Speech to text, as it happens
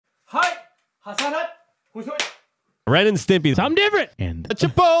Hi, Hasanat, Ren and Stimpy. Something different. And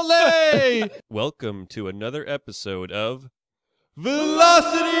Chipotle! Welcome to another episode of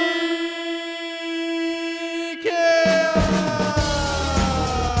Velocity Chaos!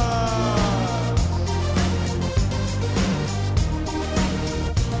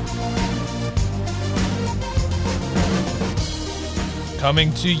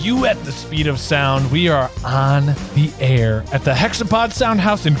 coming to you at the speed of sound, we are on the air at the Hexapod Sound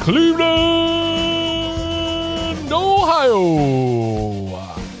House in Cleveland, Ohio.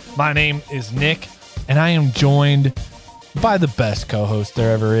 My name is Nick, and I am joined by the best co-host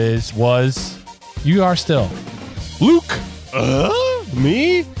there ever was. You are still Luke.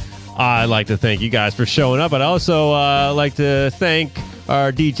 Me? I'd like to thank you guys for showing up. I'd also like to thank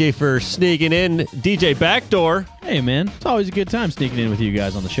our DJ for sneaking in, DJ Backdoor. Hey, man. It's always a good time sneaking in with you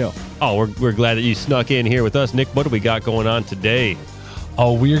guys on the show. Oh, we're glad that you snuck in here with us. Nick, what do we got going on today?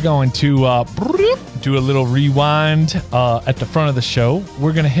 Oh, we are going to do a little rewind at the front of the show.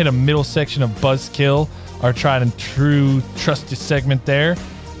 We're going to hit a middle section of Buzzkill, our tried and true trusted segment there.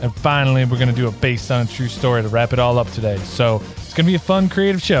 And finally, we're going to do a based on a true story to wrap it all up today. So it's going to be a fun,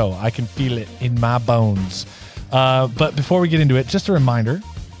 creative show. I can feel it in my bones. But before we get into it, just a reminder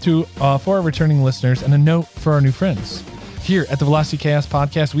for our returning listeners and a note for our new friends. Here at the Velocity Chaos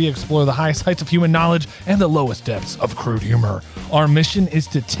Podcast, we explore the highest heights of human knowledge and the lowest depths of crude humor. Our mission is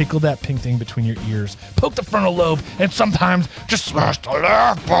to tickle that pink thing between your ears, poke the frontal lobe, and sometimes just smash the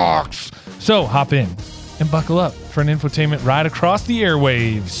laugh box. So hop in and buckle up for an infotainment ride across the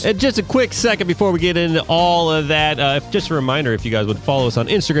airwaves. And just a quick second before we get into all of that, just a reminder, if you guys would follow us on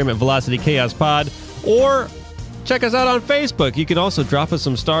Instagram at Velocity Chaos Pod, or check us out on Facebook. You can also drop us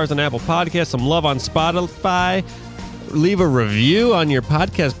some stars on Apple Podcasts, some love on Spotify, leave a review on your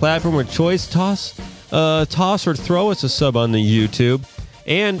podcast platform of choice, toss or throw us a sub on the YouTube.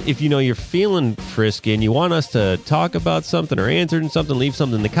 And if you know you're feeling frisky and you want us to talk about something or answer something, leave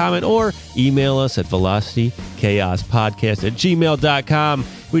something in the comment or email us at velocitychaospodcast@gmail.com.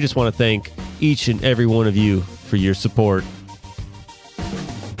 We just want to thank each and every one of you for your support.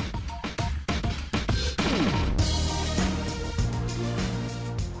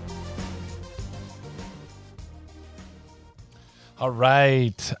 All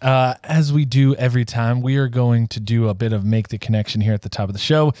right. As we do every time, we are going to do a bit of Make the Connection here at the top of the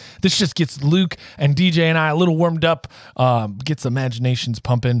show. This just gets Luke and DJ and I a little warmed up, gets imaginations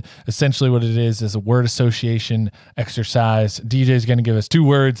pumping. Essentially what it is a word association exercise. DJ is going to give us 2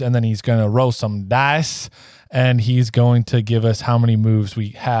 words, and then he's going to roll some dice, and he's going to give us how many moves we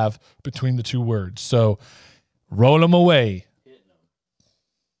have between the 2 words. So roll them away.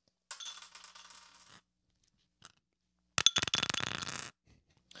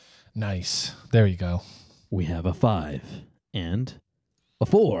 Nice. There you go. We have a 5 and a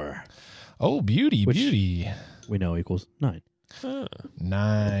 4. Oh, beauty, Which beauty. We know equals 9.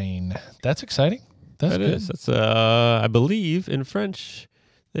 9. That's exciting. That's good. That's I believe in French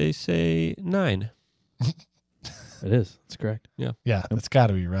they say 9. It is. That's correct. Yeah, that's got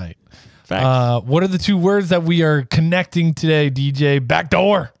to be right. Facts. What are the 2 words that we are connecting today, DJ?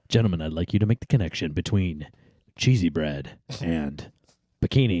 Backdoor. Gentlemen, I'd like you to make the connection between cheesy bread and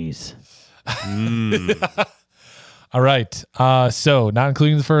bikinis. All right. So, not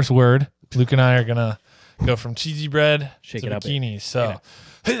including the first word, Luke and I are going to go from cheesy bread to bikinis. So,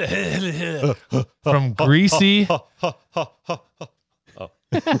 from greasy. Oh,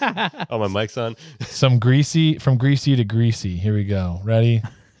 my mic's on. From greasy to greasy. Here we go. Ready?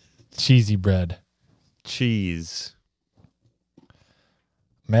 Cheesy bread. Cheese.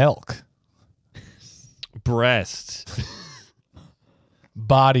 Milk. Breast.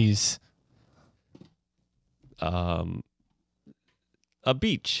 Bodies. A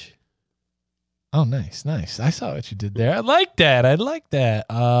beach. Oh, nice. I saw what you did there. I like that.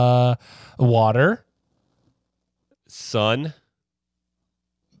 Water. Sun.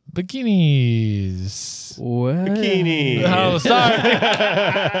 Bikinis. What? Bikini. Oh, sorry.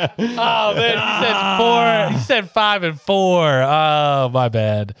 Oh, man, you said 5 and 4. Oh, my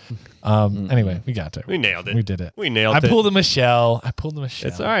bad. Anyway, we got there. We nailed it. We did it. We nailed it. I pulled a Michelle.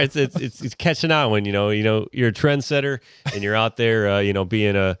 It's all right. It's catching on when you're a trendsetter and you're out there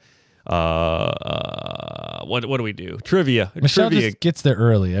being a what do we do? Trivia. Michelle just gets there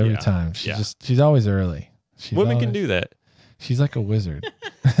early every time. She's always early. Women can do that. She's like a wizard.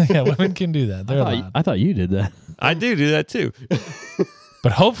 Yeah, women can do that. They're allowed. I thought you did that. I do that too.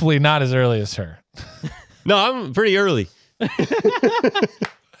 But hopefully not as early as her. No, I'm pretty early.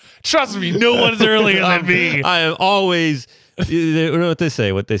 Trust me, no one's earlier than me. I am always. You know what they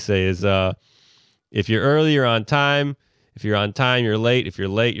say? What they say is, if you're early, you're on time. If you're on time, you're late. If you're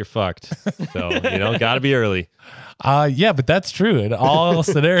late, you're fucked. So, got to be early. Yeah, but that's true in all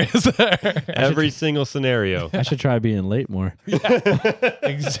scenarios. Every single scenario. I should try being late more.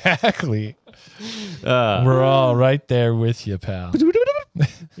 Exactly. We're all right there with you, pal. You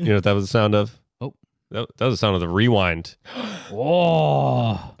know what that was the sound of? Oh. That was the sound of the rewind.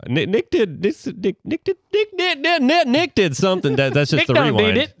 Oh. Nick did something. That's just the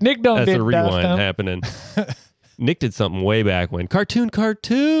rewind. Nick don't That's did the rewind that. happening. Nick did something way back when.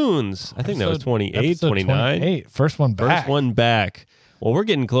 Cartoons. I think that was 28, 29. 28. First one back. First one back. Well, we're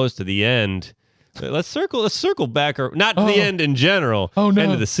getting close to the end. Let's circle back, or not to the end in general. Oh, no.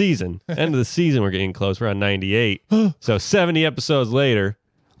 End of the season. End of the season, we're getting close. We're on 98. So 70 episodes later,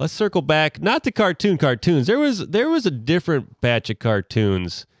 let's circle back. Not to cartoons. There was a different batch of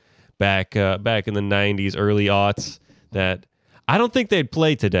cartoons back in the 90s, early aughts that I don't think they'd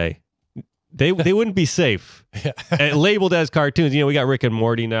play today. They wouldn't be safe. Labeled as cartoons. We got Rick and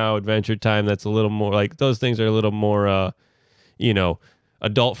Morty now, Adventure Time. That's a little more like those things are a little more,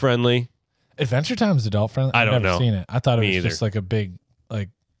 adult friendly. Adventure Time is adult friendly. I don't I've never know. seen it. I thought it Me was either. just like a big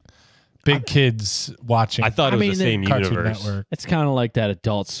kids watching. I thought it was the same Cartoon universe. Network. It's kind of like that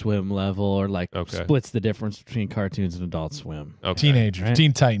Adult Swim level, or like Okay. splits the difference between cartoons and Adult Swim. Okay. Teenagers, Right.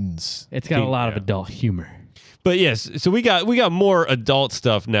 Teen Titans. It's got a lot of yeah. adult humor. But yes, so we got more adult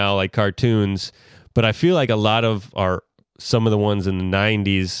stuff now, like cartoons. But I feel like a lot of some of the ones in the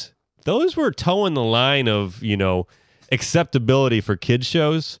 90s, those were towing the line of acceptability for kids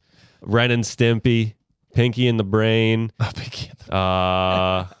shows. Ren and Stimpy, Pinky and the Brain,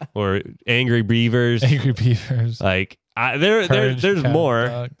 or Angry Beavers. Angry Beavers. Like Courage there's the more.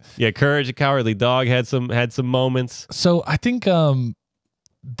 Cowardly Dog. Yeah, Courage the Cowardly Dog had some moments. So I think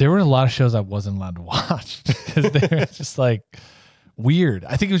there were a lot of shows I wasn't allowed to watch because they were just like weird.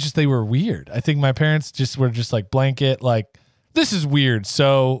 I think it was just they were weird. I think my parents just were just like blanket, like, this is weird.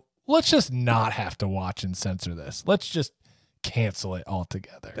 So let's just not have to watch and censor this. Let's just cancel it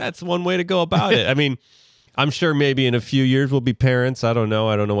altogether. That's one way to go about it. I mean, I'm sure maybe in a few years we'll be parents. I don't know.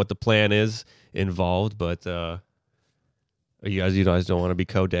 I don't know what the plan is involved, but you guys don't want to be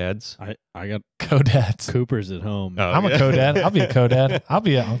co-dads? I got Co-dads. Coopers at home. Oh, I'm a co-dad. I'll be a co-dad. I'll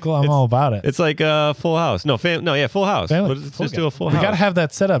be an uncle. I'm all about it. It's like Full House. No, Full House. Family- Let's just do a Full We House. got to have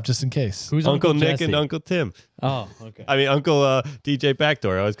that set up just in case. Who's Uncle Nick Jesse? and Uncle Tim. Oh, okay. I mean, Uncle DJ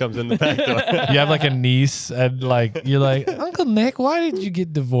Backdoor always comes in the back door. You have like a niece and like you're like, Uncle Nick, why did you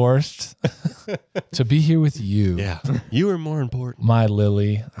get divorced? To be here with you. Yeah, you were more important. My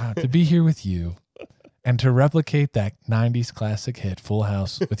Lily, to be here with you and to replicate that 90s classic hit Full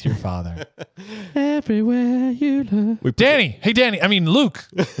House with your father. Everywhere you look. Danny, hey Danny, I mean Luke,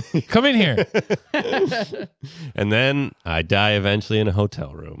 come in here. And then I die eventually in a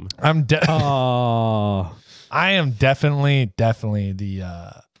hotel room. Oh. I am definitely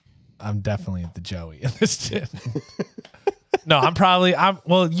the Joey in this shit. No,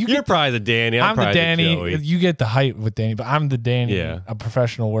 you're You're probably the Danny. I'm the probably Danny. Joey. You get the height with Danny, but I'm the Danny, Yeah. a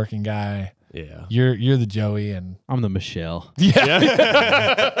professional working guy. Yeah. You're the Joey, and I'm the Michelle. yeah.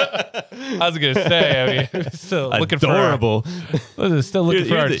 I was gonna say, I mean, still looking Adorable. still looking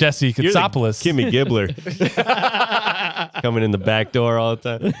for our Jesse You're the Katsopoulos. Kimmy Gibbler. Coming in the back door all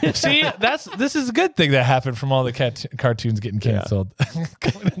the time. See, this is a good thing that happened from all the cartoons getting canceled.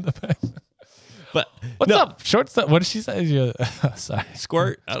 Coming in the back. But What's up, shortstop? What did she say? Sorry,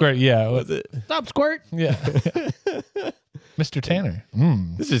 Squirt? Squirt. Yeah, Was it? Stop, Squirt. yeah. Mr. Tanner.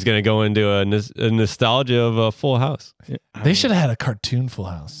 This is going to go into a nostalgia of a Full House. They should have had a cartoon Full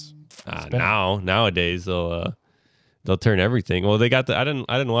House. Nowadays they'll turn everything. Well, they got I didn't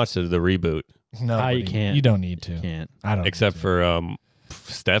watch the reboot No, you can't. You don't need to. Can't. I don't. except need to. for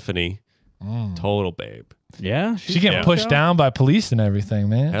Stephanie, total babe. Yeah. She getting pushed down by police and everything,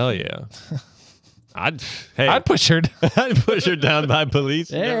 man. Hell yeah. I'd push her. I'd push her down by police.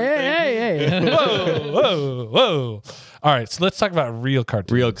 and everything. Hey. Whoa. All right, so let's talk about real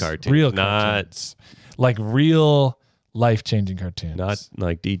cartoons. Real cartoons, Real not- cartoons. Like real life-changing cartoons. Not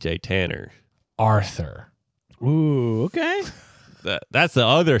like DJ Tanner. Arthur. Ooh, okay. That's the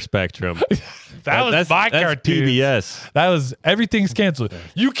other spectrum. That's my that's cartoon. PBS. That was everything's canceled.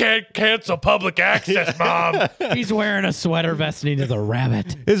 You can't cancel public access, Mom. He's wearing a sweater vest and he does a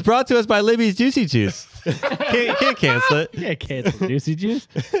rabbit. It's brought to us by Libby's Juicy Juice. can't cancel it. Yeah, cancel Juicy Juice.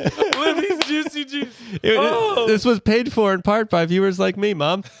 Libby's Juicy Juice. This was paid for in part by viewers like me,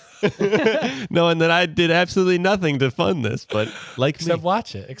 Mom. Knowing that I did absolutely nothing to fund this, but Except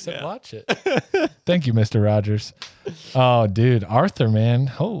watch it. Watch it. Thank you, Mr. Rogers. Oh, dude. Arthur, man.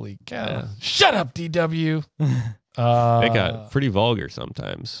 Holy cow. Yeah. Shut up, DW. They got pretty vulgar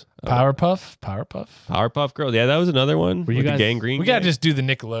sometimes. Powerpuff Girls. Yeah, that was another one. Were you with guys- the gangrene. We gotta just do the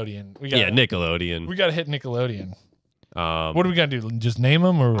Nickelodeon. Nickelodeon. We gotta hit Nickelodeon. What are we gonna do? Just name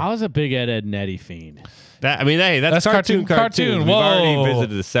them, or I was a big Ed and Eddie fiend. That's cartoon. Cartoon. We've Whoa. already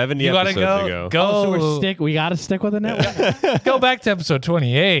visited the 70 you gotta episodes go. ago. So we gotta stick with it now. Go back to episode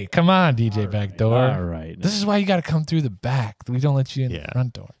 28. Come on, DJ Backdoor. All right. This is why you gotta come through the back. We don't let you in the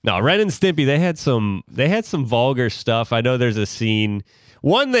front door. No, Ren and Stimpy, they had some vulgar stuff. I know there's a scene.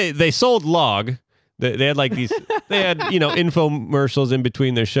 One, they sold log. They had like these, they had, infomercials in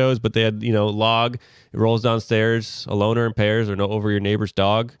between their shows, but they had, log. It rolls downstairs, a loner in pairs, or no over your neighbor's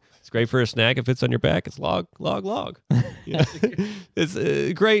dog. It's great for a snack. If it's on your back, it's log. Yeah. It's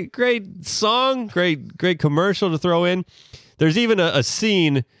a great song, great commercial to throw in. There's even a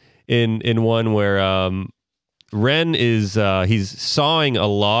scene in one where Ren is he's sawing a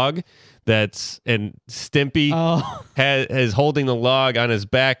log. And Stimpy is holding the log on his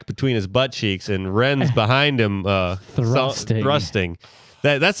back between his butt cheeks, and Ren's behind him thrusting.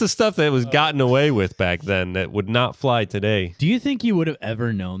 That's the stuff that was gotten away with back then that would not fly today. Do you think you would have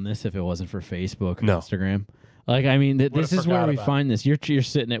ever known this if it wasn't for Facebook or No. Instagram? Like, I mean, this is where we find this. You're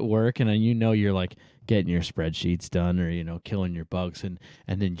sitting at work, and then you're like getting your spreadsheets done, or killing your bugs, and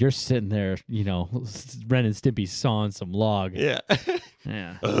then you're sitting there, Ren and Stimpy sawing some log. Yeah.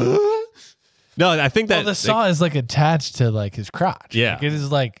 Yeah. No, I think that the saw is like attached to like his crotch. Yeah. Like, it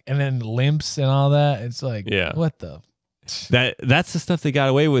is like, and then limps and all that. It's like, what the? that's the stuff they got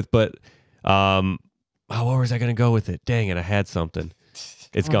away with. But where was I going to go with it? Dang it, I had something.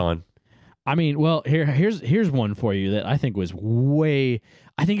 It's gone. I mean, well, here's one for you that I think was way.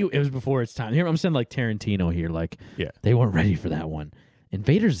 I think it was before its time. Here I'm saying like Tarantino here, like they weren't ready for that one.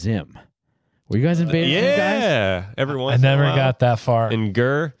 Invader Zim. Were you guys Invader Zim guys? Yeah, everyone. I never got that far. And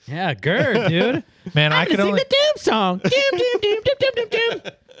Gurr. Yeah, Gurr, dude. Man, I could only sing the Doom song. Doom.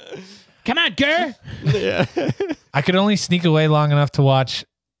 Come on, Gurr. Yeah. I could only sneak away long enough to watch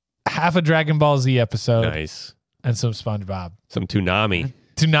half a Dragon Ball Z episode. Nice. And some SpongeBob. Some Toonami.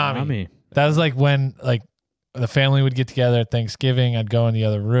 That was like when the family would get together at Thanksgiving. I'd go in the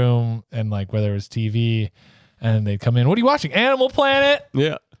other room and like where there was TV, and they'd come in. What are you watching? Animal Planet.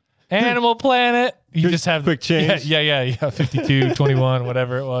 Yeah. Animal Planet. You just have quick change. Yeah. 52, 21,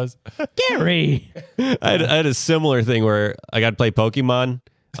 whatever it was. Gary. I had a similar thing where I got to play Pokemon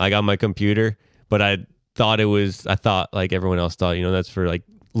like on my computer, but I thought like everyone else thought, that's for like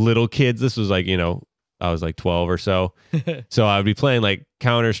little kids. This was like, I was like 12 or so. So I would be playing like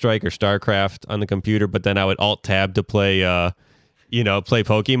Counter-Strike or StarCraft on the computer, but then I would alt-tab to play, play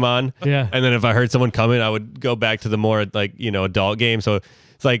Pokemon. Yeah. And then if I heard someone coming, I would go back to the more like, adult game. So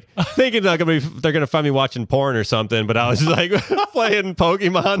it's like thinking they're going to find me watching porn or something, but I was just like playing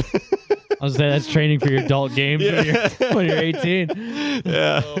Pokemon. I was saying that's training for your adult games when you're 18.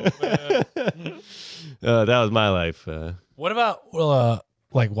 Yeah. Oh, man. That was my life. What about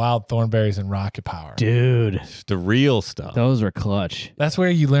like Wild Thornberries and Rocket Power? Dude. The real stuff. Those were clutch. That's where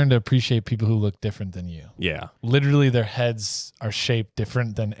you learn to appreciate people who look different than you. Yeah. Literally, their heads are shaped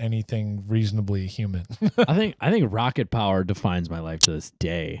different than anything reasonably human. I think Rocket Power defines my life to this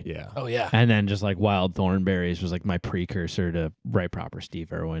day. Yeah. Oh, yeah. And then just like Wild Thornberries was like my precursor to Right Proper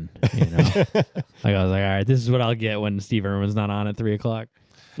Steve Irwin. Like I was like, all right, this is what I'll get when Steve Irwin's not on at 3:00.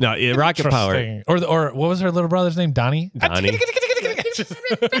 No, Rocket Power. Or what was her little brother's name? Donnie?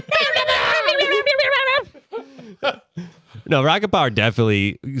 No, Rocket Power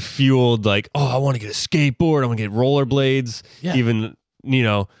definitely fueled like, I want to get a skateboard. I want to get rollerblades. Yeah. Even,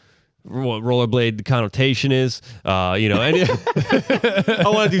 what rollerblade connotation is, and I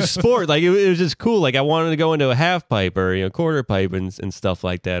want to do sport. Like it was just cool. Like I wanted to go into a half pipe or quarter pipe and stuff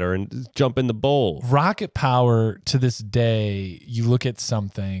like that, or jump in the bowl. Rocket Power to this day, you look at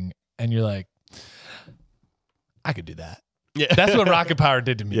something and you're like, I could do that. Yeah, that's what Rocket Power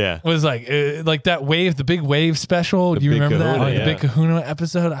did to me. Yeah, was like that wave, the big wave special. Do you remember Kahuna, that? Yeah. The Big Kahuna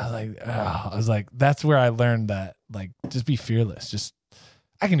episode. I was like, that's where I learned that. Like, just be fearless. Just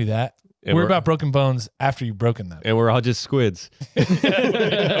I can do that. And we're about broken bones after you've broken them. And we're all just squids. All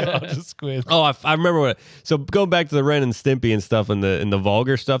just squids. Oh, I remember so going back to the Ren and Stimpy and stuff and the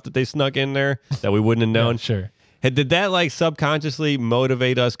vulgar stuff that they snuck in there that we wouldn't have known. Yeah, sure. Did that like subconsciously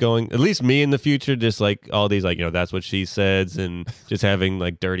motivate us going, at least me in the future, just like all these like, that's what she says and just having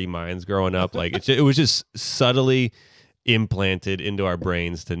like dirty minds growing up. Like it was just subtly implanted into our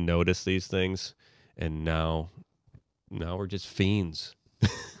brains to notice these things. And now we're just fiends.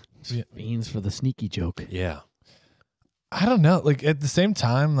 Fiends for the sneaky joke. Yeah. I don't know. Like at the same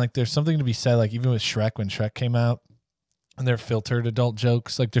time, like there's something to be said. Like even with Shrek, when Shrek came out, and they're filtered adult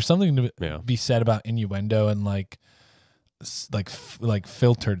jokes. Like there's something to be said about innuendo and like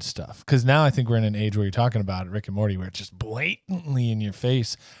filtered stuff. Because now I think we're in an age where you're talking about Rick and Morty, where it's just blatantly in your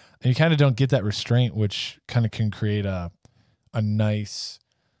face, and you kind of don't get that restraint, which kind of can create a nice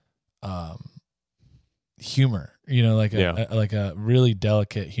humor. You know, like a really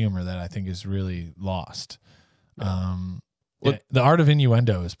delicate humor that I think is really lost. The art of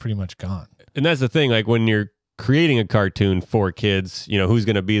innuendo is pretty much gone. And that's the thing. Like when you're creating a cartoon for kids, you know, who's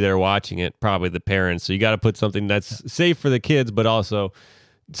going to be there watching it? Probably the parents. So you got to put something that's safe for the kids, but also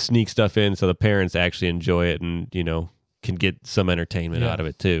sneak stuff in so the parents actually enjoy it and, you know, can get some entertainment out of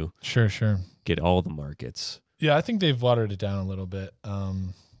it too. Sure. Get all the markets. Yeah, I think they've watered it down a little bit.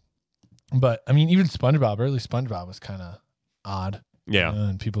 But I mean, even SpongeBob, early SpongeBob was kind of odd. Yeah. You know,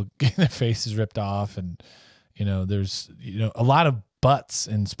 and people getting their faces ripped off, and you know, there's a lot of butts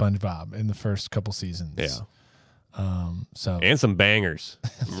in SpongeBob in the first couple seasons. Yeah. So and some bangers,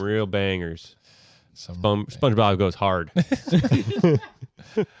 some real bangers. SpongeBob goes hard.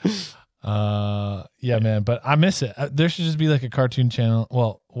 Yeah, man. But I miss it. There should just be like a cartoon channel.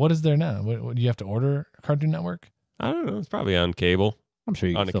 Well, what is there now? What do you have to order? Cartoon Network? I don't know. It's probably on cable. I'm sure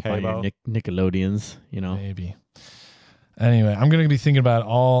you can still find your Nickelodeons. You know, maybe. Anyway, I'm going to be thinking about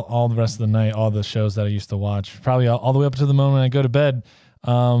all the rest of the night, all the shows that I used to watch, probably all the way up to the moment I go to bed.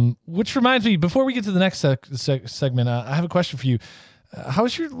 Which reminds me, before we get to the next segment, I have a question for you. How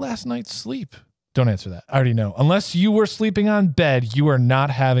was your last night's sleep? Don't answer that. I already know. Unless you were sleeping on bed, you are not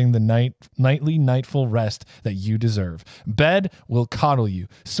having the nightly nightful rest that you deserve. Bed will coddle you,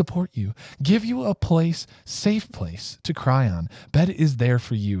 support you, give you a safe place to cry on. Bed is there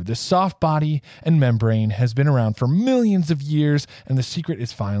for you. The soft body and membrane has been around for millions of years, and the secret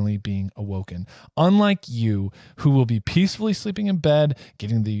is finally being awoken. Unlike you, who will be peacefully sleeping in bed,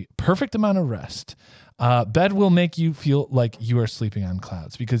 getting the perfect amount of rest, bed will make you feel like you are sleeping on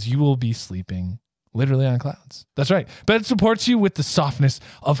clouds, because you will be sleeping literally on clouds. That's right. Bed supports you with the softness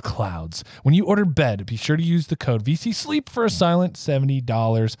of clouds. When you order bed, be sure to use the code VCSLEEP for a silent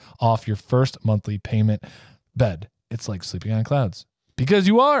 $70 off your first monthly payment. Bed, it's like sleeping on clouds, because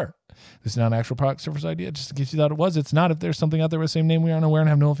you are. This is not an actual product service idea. Just in case you thought it was, it's not. If there's something out there with the same name, we are unaware and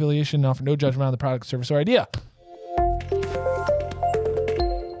have no affiliation and offer no judgment on the product, service, or idea.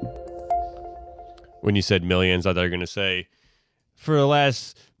 When you said millions, I thought you were going to say, for the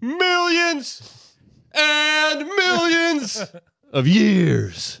last millions and millions of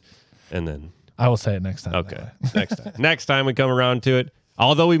years. And then I will say it next time. Okay. Next time we come around to it.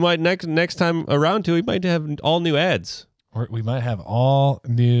 Although we might next time around to it, we might have all new ads. Or we might have all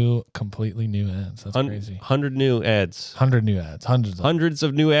new, completely new ads. That's crazy. 100 new ads. 100 new ads. Hundreds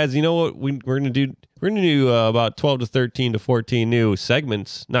of new ads. You know what we're going to do? We're going to do about 12 to 13 to 14 new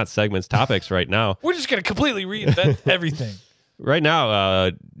segments. Not segments, topics right now. We're just going to completely reinvent everything. Right now,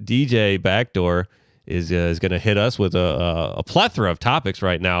 DJ Backdoor is going to hit us with a plethora of topics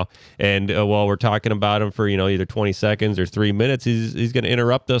right now. And while we're talking about them for, either 20 seconds or 3 minutes, he's going to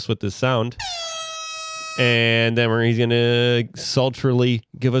interrupt us with this sound. And then he's going to sultrily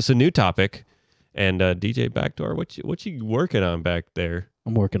give us a new topic. And DJ Backdoor, what you working on back there?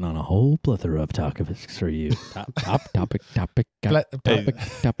 I'm working on a whole plethora of topics for you. Topic.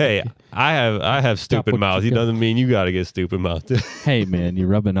 Hey, I have stupid mouth. It doesn't mean you got to get stupid mouth. Hey, man, you're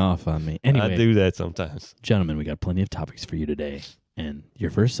rubbing off on me. Anyway, I do that sometimes. Gentlemen, we got plenty of topics for you today. And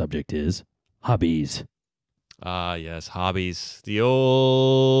your first subject is hobbies. Ah, yes, hobbies. The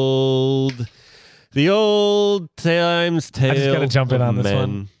old times tale. I just got to jump in on this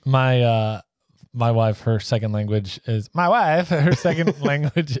one. My wife, her second language is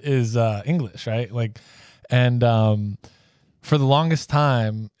English, right? Like, and for the longest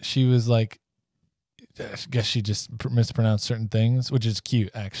time, she was like, I guess she just mispronounced certain things, which is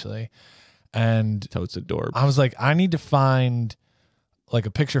cute actually. And totes adorable. I was like, I need to find like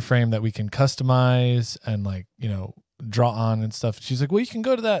a picture frame that we can customize and like, draw on and stuff. She's like, well, you can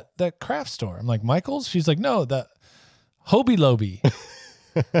go to that craft store. I'm like, Michael's? She's like, no, that Hobie Lobby.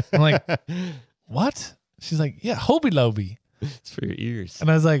 I'm like, what? She's like, yeah, Hobie Lobby. It's for your ears. And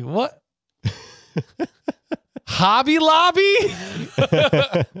I was like, what? Hobby Lobby?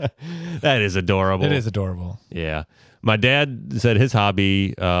 That is adorable. It is adorable. Yeah. My dad said his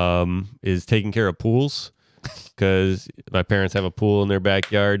hobby is taking care of pools, because my parents have a pool in their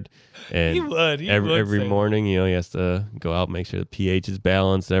backyard. And he would every morning, he has to go out and make sure the pH is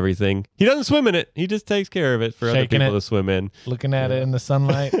balanced and everything. He doesn't swim in it. He just takes care of it for other people to swim in. Looking at it in the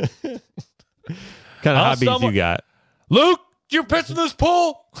sunlight. Kind of hobbies you got? Luke, you piss in this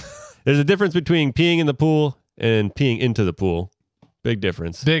pool? There's a difference between peeing in the pool and peeing into the pool. Big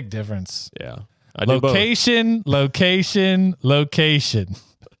difference. Big difference. Yeah. Location.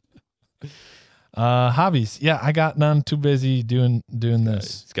 Hobbies. Yeah, I got none. Too busy doing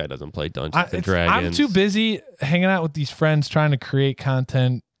this. This guy doesn't play Dungeons and Dragons. I'm too busy hanging out with these friends trying to create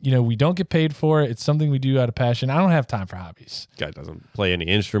content. We don't get paid for it. It's something we do out of passion. I don't have time for hobbies. This guy doesn't play any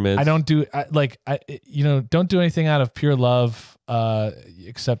instruments. I don't do don't do anything out of pure love,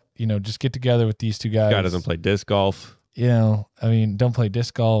 except just get together with these two guys. This guy doesn't play disc golf. Don't play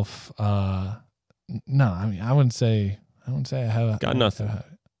disc golf. No, I wouldn't say I have got nothing.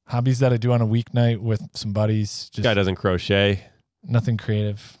 Hobbies that I do on a weeknight with some buddies. This guy doesn't crochet. Nothing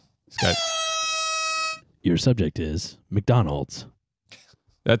creative. Your subject is McDonald's.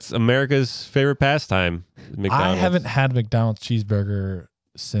 That's America's favorite pastime. McDonald's. I haven't had McDonald's cheeseburger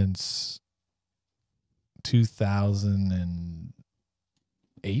since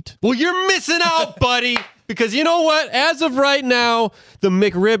 2008. Well, you're missing out, buddy. Because you know what? As of right now, the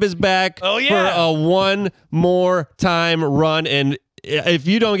McRib is back for a one more time run. And if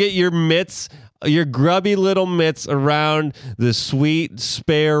you don't get your mitts, your grubby little mitts around the sweet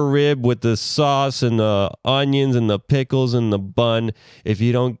spare rib with the sauce and the onions and the pickles and the bun, if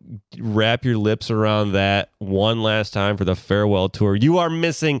you don't wrap your lips around that one last time for the farewell tour, you are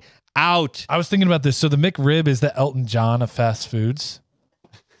missing out. I was thinking about this. So the McRib is the Elton John of fast foods,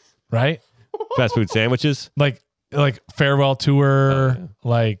 right? Fast food sandwiches? Like farewell tour,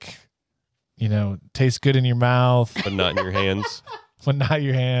 tastes good in your mouth. But not in your hands. But not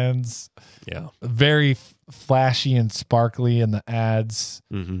your hands. Yeah. Very flashy and sparkly in the ads.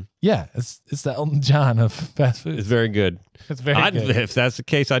 Mm-hmm. Yeah, it's the Elton John of fast food. It's very good. It's very good. If that's the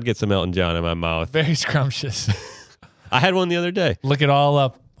case, I'd get some Elton John in my mouth. Very scrumptious. I had one the other day. Lick it all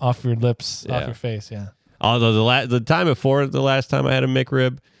up off your lips, off your face, yeah. Although the time before the last time I had a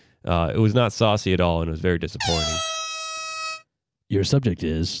McRib, it was not saucy at all, and it was very disappointing. Your subject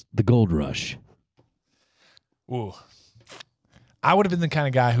is the Gold Rush. Ooh. I would have been the kind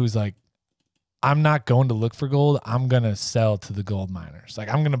of guy who's like, I'm not going to look for gold. I'm going to sell to the gold miners. Like,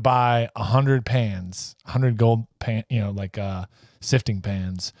 I'm going to buy 100 pans, 100 gold pan, sifting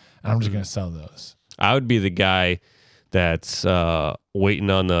pans, and I'm just going to sell those. I would be the guy that's waiting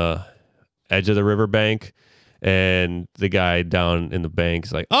on the edge of the riverbank, and the guy down in the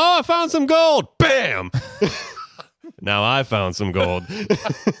bank's like, "Oh, I found some gold!" Bam! Now I found some gold.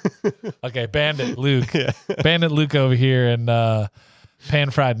 Okay, Bandit Luke. Bandit Luke over here, and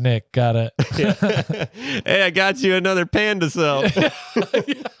Pan Fried Nick. Got it. Hey, I got you another pan to sell.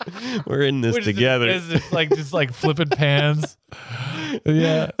 We're in this together. Just like flipping pans.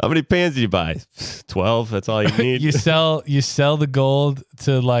 Yeah. How many pans did you buy? 12. That's all you need. You sell the gold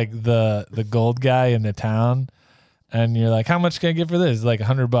to like the gold guy in the town, and you're like, "How much can I get for this?" Like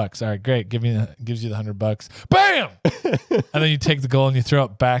 $100. All right, great. Gives you the $100. Bam! And then you take the gold and you throw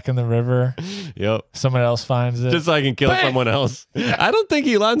it back in the river. Yep. Someone else finds it. Just so I can kill someone else. I don't think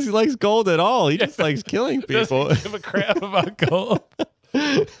he likes gold at all. He just likes killing people. Doesn't give a crap about gold.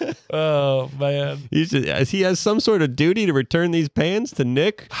 Oh man, he has some sort of duty to return these pans to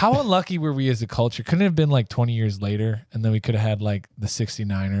Nick. How unlucky were we as a culture? Couldn't it have been like 20 years later, and then we could have had like the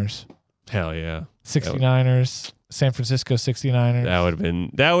 69ers. Hell yeah, 69ers, San Francisco 69ers.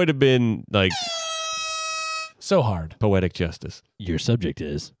 That would have been like so hard. Poetic justice. Your subject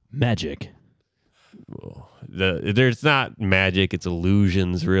is magic. There's not magic; it's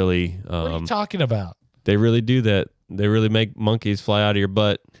illusions, really. What are you talking about? They really do that. They really make monkeys fly out of your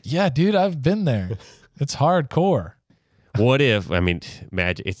butt. Yeah, dude, I've been there. It's hardcore. What if?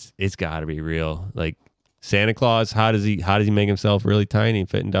 Magic. It's got to be real. Like Santa Claus, how does he make himself really tiny,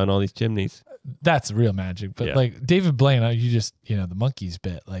 fitting down all these chimneys? That's real magic. But like David Blaine, you just the monkeys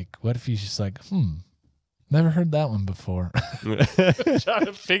bit. Like, what if he's just like, never heard that one before. Trying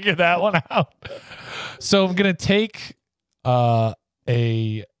to figure that one out. So I'm gonna take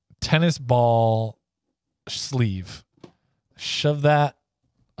a tennis ball sleeve, shove that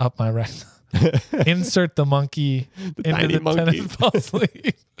up my right, insert the monkey into the tennis ball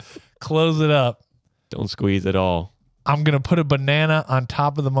sleeve, close it up. Don't squeeze at all. I'm going to put a banana on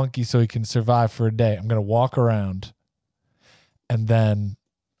top of the monkey so he can survive for a day. I'm going to walk around, and then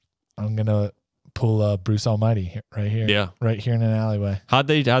I'm going to pull Bruce Almighty right here. Yeah. Right here in an alleyway. How'd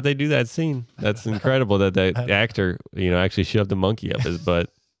they do that scene? That's incredible that actor, actually shoved the monkey up his butt.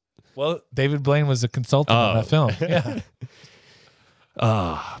 Well, David Blaine was a consultant on that film. Yeah.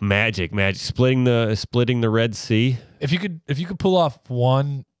 Magic. Splitting the Red Sea. If you could pull off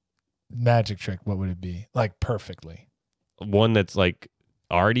one magic trick, what would it be? Like perfectly. One that's like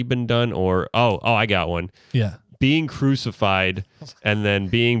already been done, or I got one. Yeah. Being crucified and then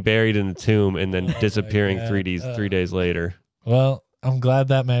being buried in the tomb and then disappearing 3 days later. Well, I'm glad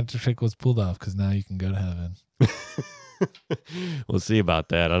that magic trick was pulled off because now you can go to heaven. We'll see about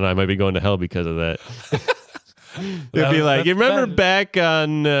that. I might be going to hell because of that. They'd be like, you remember back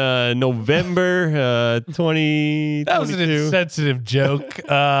on November 2022? That was an insensitive joke.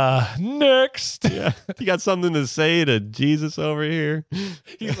 Next. Yeah. You got something to say to Jesus over here?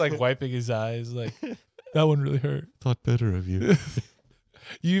 He's like wiping his eyes like, that one really hurt. Thought better of you.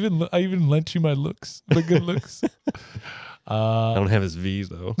 I even lent you my looks, my good looks. I don't have his V's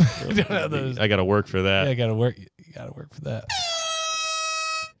though. I got to work for that. Yeah, I got to work. You got to work for that.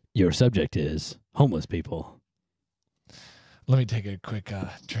 Your subject is homeless people. Let me take a quick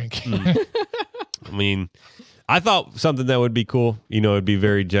drink. I mean, I thought something that would be cool. It'd be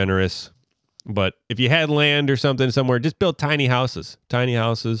very generous. But if you had land or something somewhere, just build tiny houses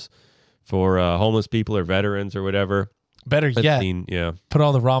for homeless people or veterans or whatever. Better yet, yeah. Put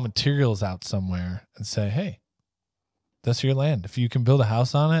all the raw materials out somewhere and say, hey, that's your land. If you can build a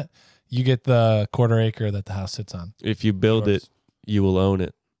house on it, you get the quarter acre that the house sits on. If you build it, you will own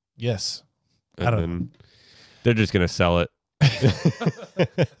it. Yes. And I don't know. They're just going to sell it.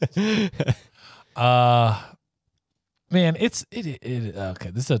 Man, okay,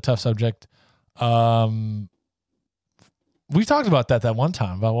 this is a tough subject. We talked about that one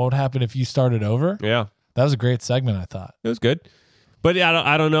time about what would happen if you started over. Yeah. That was a great segment, I thought. It was good. But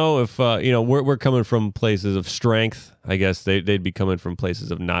I don't know if we're coming from places of strength. I guess they'd be coming from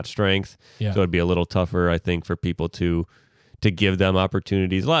places of not strength. Yeah. So it'd be a little tougher, I think, for people to give them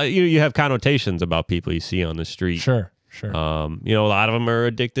opportunities. A lot, you have connotations about people you see on the street. Sure. A lot of them are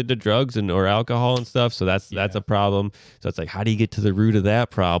addicted to drugs or alcohol and stuff. So that's a problem. So it's like, how do you get to the root of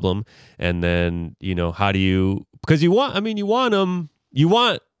that problem? And then, how do you, because you want them, you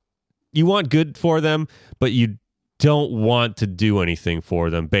want good for them, but you don't want to do anything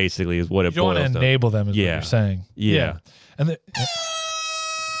for them, basically, is what it boils down. You don't want to enable them, is what you're saying. Yeah. And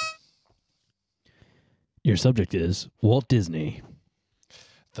your subject is Walt Disney.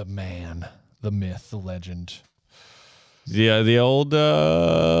 The man, the myth, the legend. Yeah, the old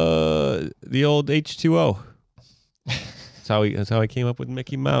H2O. That's how I came up with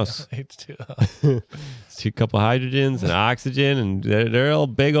Mickey Mouse. H2O. It's a couple hydrogens and oxygen, and they're all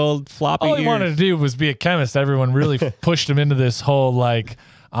big old floppy All he ears. wanted to do was be a chemist. Everyone really pushed him into this whole like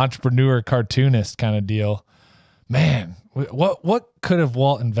entrepreneur cartoonist kind of deal. Man, what could have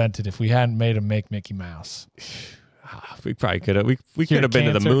Walt invented if we hadn't made him make Mickey Mouse? We probably could have. We could have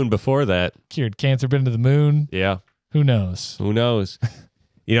been to the moon before that. Cured cancer, been to the moon. Yeah. Who knows?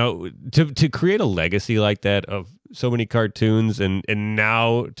 To create a legacy like that of so many cartoons and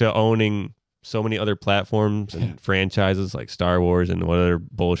now to owning so many other platforms and franchises like Star Wars and what other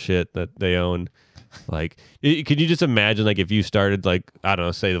bullshit that they own. Like, could you just imagine, like, if you started, like, I don't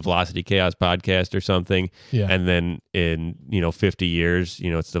know, say the Velocity Chaos podcast or something, and then in 50 years,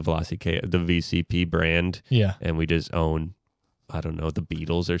 it's the Velocity the VCP brand, and we just own, I don't know, the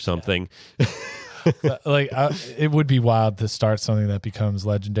Beatles or something. It would be wild to start something that becomes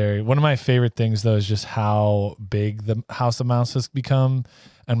legendary. One of my favorite things, though, is just how big the House of Mouse has become.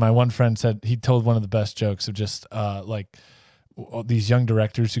 And my one friend said he told one of the best jokes of just these young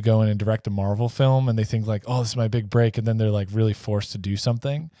directors who go in and direct a Marvel film, and they think like, "Oh, this is my big break," and then they're like really forced to do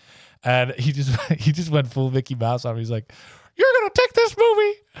something. And he just went full Mickey Mouse on me. He's like, "You're gonna take this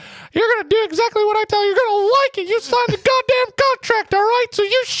movie. You're gonna do exactly what I tell you. You're gonna like it. You signed the goddamn contract, all right? So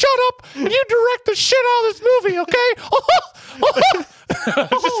you shut up and you direct the shit out of this movie, okay?"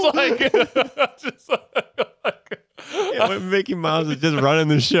 just like When Mickey Mouse is just running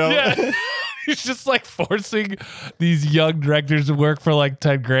the show. Yeah. He's just like forcing these young directors to work for like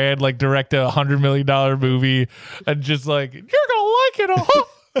 $10,000, like direct a $100 million movie, and just like, "You're gonna like it,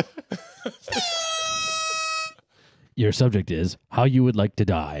 Your subject is how you would like to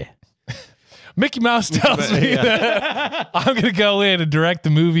die. Mickey Mouse tells me that I'm going to go in and direct the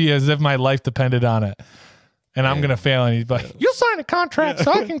movie as if my life depended on it. And I'm going to fail. And he's like, "You'll sign a contract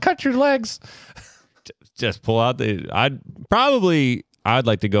so I can cut your legs." Just pull out I'd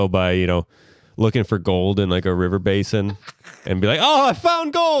like to go by, looking for gold in like a river basin and be like, "Oh, I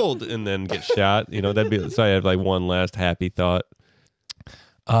found gold," and then get shot. That'd be, so I have like one last happy thought.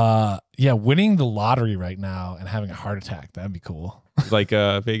 Winning the lottery right now and having a heart attack. That'd be cool. Like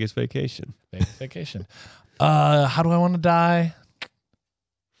a Vegas vacation. Vegas vacation. How do I want to die?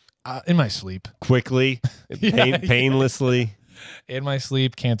 In my sleep. Quickly, painlessly. In my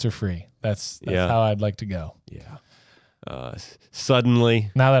sleep, cancer-free. That's how I'd like to go. Yeah.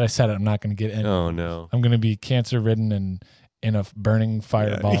 Suddenly. Now that I said it, I'm not going to get any. Oh, no. I'm going to be cancer-ridden and in a burning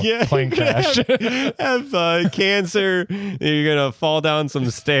fireball plane crash. have cancer. You're gonna fall down some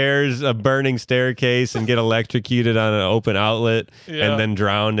stairs, a burning staircase, and get electrocuted on an open outlet, and then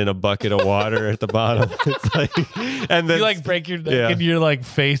drowned in a bucket of water at the bottom. It's like, and then you like break your neck and your like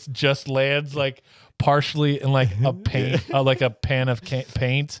face just lands like partially in like a paint, like a pan of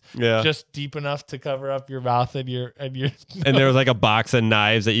paint, just deep enough to cover up your mouth and your. And there was like a box of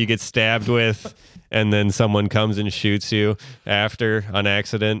knives that you get stabbed with, and then someone comes and shoots you after on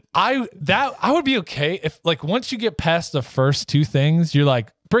accident. I would be okay if like once you get past the first two things, you're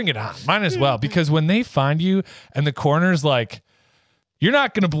like, bring it on, might as well, because when they find you and the coroner's like, you're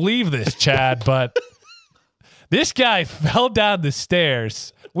not gonna believe this, Chad, but this guy fell down the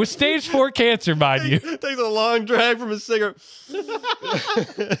stairs with stage 4 cancer, mind you. Takes a long drag from his cigarette.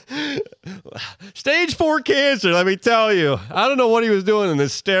 Stage 4 cancer, let me tell you. I don't know what he was doing in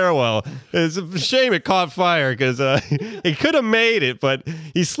this stairwell. It's a shame it caught fire because he could have made it, but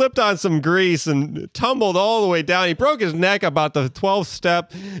he slipped on some grease and tumbled all the way down. He broke his neck about the 12th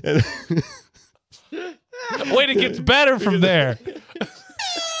step. Wait, it gets better from there.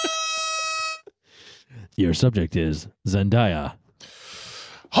 Your subject is Zendaya.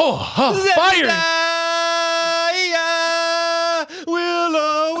 Fire! Zendaya will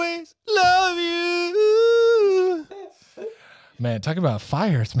always love you. Man, talk about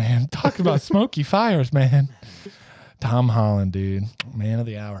fires, man. Talk about smoky fires, man. Tom Holland, dude. Man of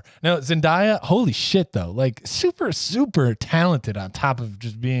the hour. No, Zendaya, holy shit, though. Like, super, super talented on top of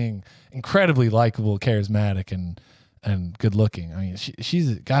just being incredibly likable, charismatic, and good looking. I mean,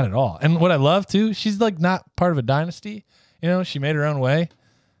 she's got it all. And what I love, too, she's, like, not part of a dynasty. You know, she made her own way.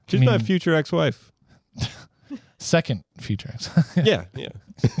 She's my future ex-wife. Second future ex. yeah.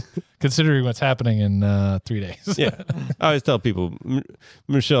 Considering what's happening in 3 days. Yeah. I always tell people,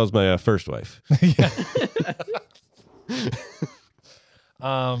 Michelle's my first wife. Yeah.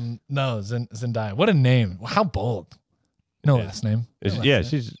 No, Zendaya. What a name. How bold. No last name.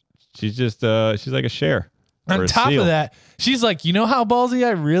 She's just she's like a Cher. On top of that, she's like, you know how ballsy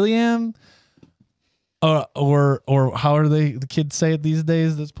I really am? Or how are the kids say it these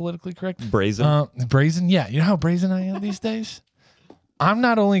days that's politically correct? Brazen. Brazen, yeah. You know how brazen I am these days? I'm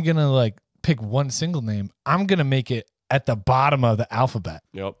not only gonna like pick one single name, I'm gonna make it at the bottom of the alphabet.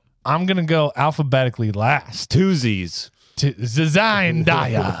 Yep. I'm gonna go alphabetically last. Two Z's.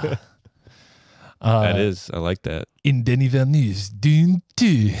 Zendaya. That is, I like that. In Dennyville News, Dune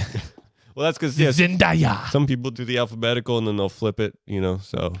 2. Well, that's because Zendaya. Some people do the alphabetical and then they'll flip it, you know.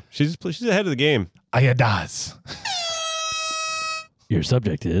 So she's ahead of the game. Ayadas. Your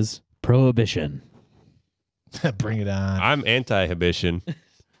subject is Prohibition. Bring it on. I'm anti-hibition.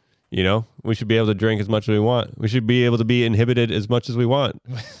 You know, we should be able to drink as much as we want. We should be able to be inhibited as much as we want.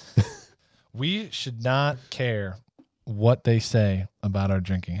 We should not care what they say about our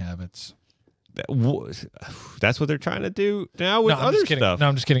drinking habits. That's what they're trying to do now with other stuff. No,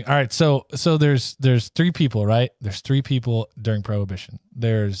 I'm just kidding. All right, so there's three people, right? There's three people during Prohibition.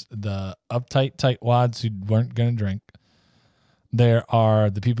 There's the uptight tightwads who weren't going to drink. There are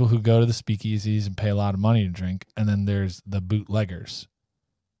the people who go to the speakeasies and pay a lot of money to drink, and then there's the bootleggers.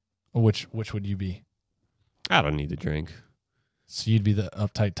 Which would you be? I don't need to drink. So you'd be the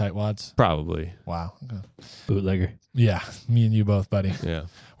uptight tightwads? Probably. Wow. Okay. Bootlegger. Yeah, me and you both, buddy. Yeah.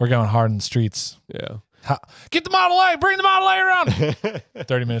 We're going hard in the streets. Yeah. Get the Model A. Bring the Model A around.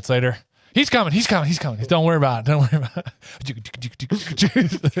 30 minutes later. He's coming. Don't worry about it.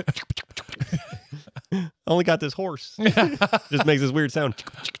 Only got this horse. Just makes this weird sound.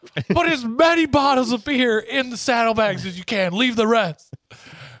 Put as many bottles of beer in the saddlebags as you can. Leave the rest.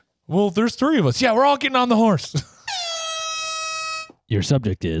 Well, there's three of us. Yeah, we're all getting on the horse. Your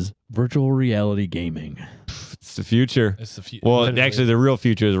subject is virtual reality gaming. It's the future. Well, literally. Actually, the real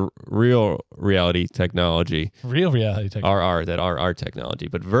future is real reality technology. Real reality technology. RR technology.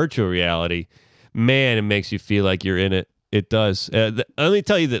 But virtual reality, man, it makes you feel like you're in it. It does. Let me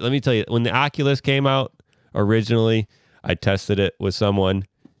tell you, when the Oculus came out originally, I tested it with someone,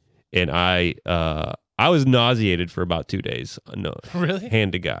 and I was nauseated for about 2 days. No, really?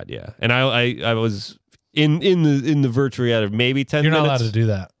 Hand to God, yeah. And I was in the virtual reality, maybe 10 minutes. You're not allowed to do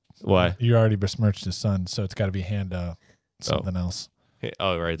that. Why? You already besmirched his son, so it's got to be hand something else.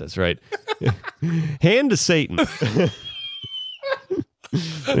 Oh, right, that's right. Hand to Satan.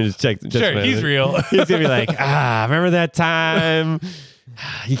 Just check. Sure, he's real. He's gonna be like, remember that time?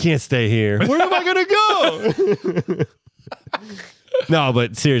 You can't stay here. Where am I gonna go? No,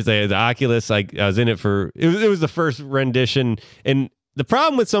 but seriously, the Oculus, I was in it for. It was the first rendition, and the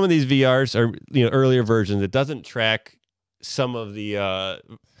problem with some of these VRs or earlier versions, it doesn't track some of the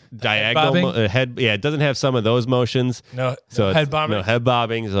diagonal head. Yeah, it doesn't have some of those motions. No, so head bobbing. No head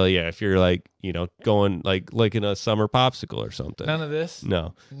bobbing. So yeah, if you're like going like licking a summer popsicle or something. None of this.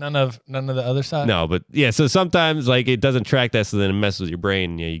 No. None of the other side. No, but yeah. So sometimes like it doesn't track that, so then it messes with your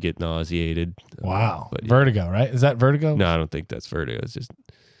brain. Yeah, you get nauseated. Wow. But, vertigo, right? Is that vertigo? No, I don't think that's vertigo. It's just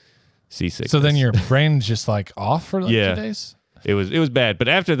seasickness. So then your brain's just like off for like 2 days. It was bad, but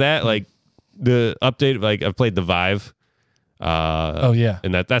after that, like the update, like I've played the Vive. Oh yeah,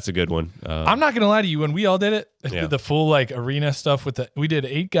 and that's a good one. I'm not gonna lie to you. When we all did it, Yeah. the full like arena stuff we did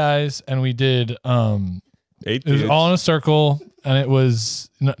 8 guys and we did 8 it was dudes. all in a circle and it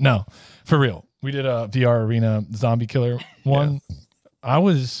was no for real. We did a VR arena zombie killer one. I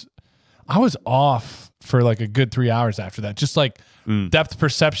was off for like a good 3 hours after that. Just like depth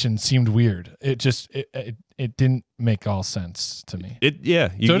perception seemed weird. It just it didn't make all sense to me.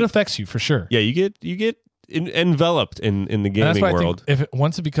 So it affects you for sure. Yeah, you get enveloped in the gaming that's why world. I think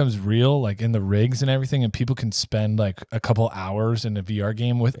once it becomes real, like in the rigs and everything, and people can spend like a couple hours in a VR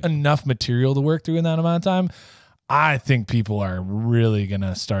game with enough material to work through in that amount of time, I think people are really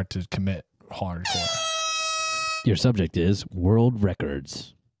gonna start to commit hardcore. Your subject is world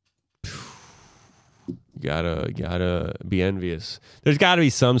records. You gotta be envious. There's got to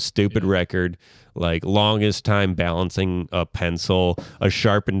be some stupid record, like longest time balancing a pencil, a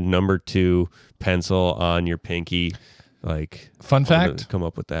sharpened number 2 pencil on your pinky. Like Fun fact, come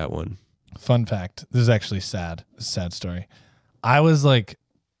up with that one. Fun fact. This is actually sad. A sad story. I was like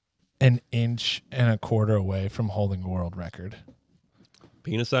an inch and a quarter away from holding a world record.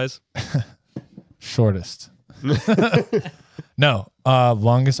 Penis size? Shortest. No,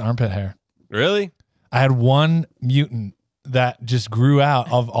 longest armpit hair. Really? I had one mutant that just grew out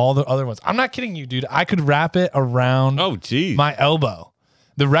of all the other ones. I'm not kidding you, dude. I could wrap it around my elbow.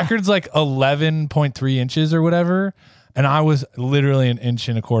 The record's like 11.3 inches or whatever, and I was literally an inch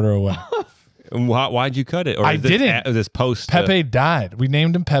and a quarter away. And why'd you cut it? Or I didn't. This post. Pepe died. We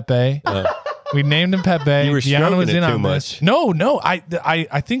named him Pepe. We named him Pepe. You were Deanna was stroking in it too on much. this. No.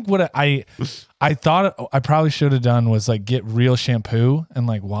 I think what I thought I probably should have done was like get real shampoo and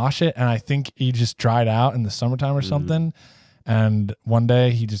like wash it. And I think he just dried out in the summertime or something. And one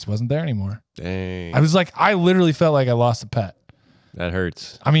day he just wasn't there anymore. Dang. I literally felt like I lost a pet. That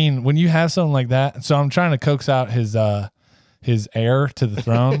hurts. I mean, when you have something like that, so I'm trying to coax out his heir to the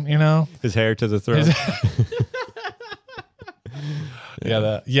throne, His hair to the throne.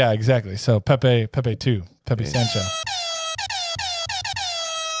 Yeah, exactly. So Pepe 2, Pepe Sancho.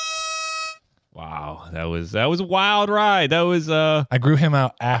 Wow, that was a wild ride. That was I grew him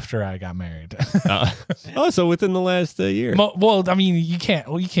out after I got married. so within the last year. Well, I mean, you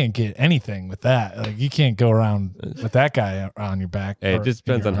can't get anything with that. Like you can't go around with that guy on your back. Hey, it just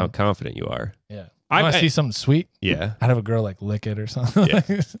depends on how confident you are. Yeah. I see something sweet. Yeah. I'd have a girl like lick it or something. Yeah.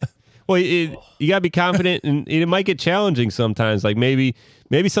 Well, you got to be confident, and it might get challenging sometimes. Like maybe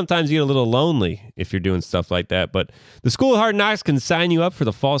sometimes you get a little lonely if you're doing stuff like that. But the School of Hard Knocks can sign you up for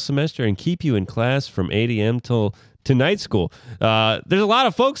the fall semester and keep you in class from 8 a.m. till night school. There's a lot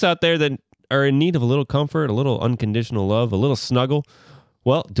of folks out there that are in need of a little comfort, a little unconditional love, a little snuggle.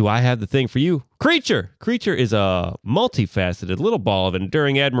 Well, do I have the thing for you? Creature! Creature is a multifaceted little ball of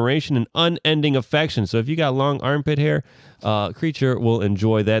enduring admiration and unending affection. So if you got long armpit hair, Creature will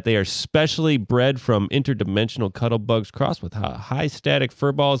enjoy that. They are specially bred from interdimensional cuddle bugs crossed with high static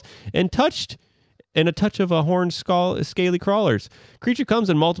fur balls and a touch of a horned scaly crawlers. Creature comes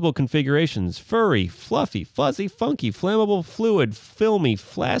in multiple configurations: furry, fluffy, fuzzy, funky, flammable, fluid, filmy,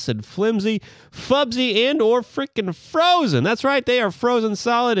 flaccid, flimsy, fubsy, and or frickin' frozen. That's right, they are frozen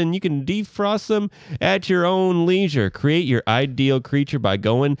solid, and you can defrost them at your own leisure. Create your ideal creature by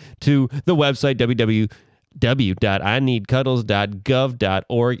going to the website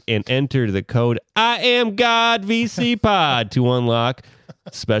www.ineedcuddles.gov.org and enter the code IAMGODVCPOD to unlock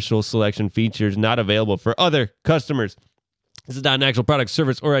special selection features not available for other customers. This is not an actual product,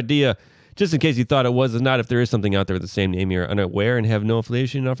 service, or idea. Just in case you thought it was, it's not. If there is something out there with the same name, you're unaware and have no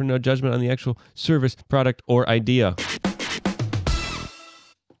affiliation and offer no judgment on the actual service, product, or idea.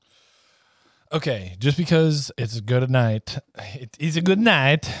 Okay, just because it's a good night, it is a good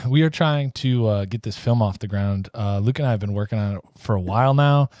night. We are trying to get this film off the ground. Luke and I have been working on it for a while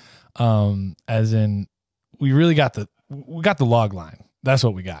now. As in, we really got the log line. That's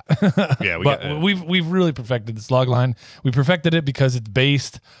what we got. Yeah, we've really perfected this log line. We perfected it because it's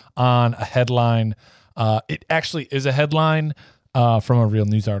based on a headline. It actually is a headline from a real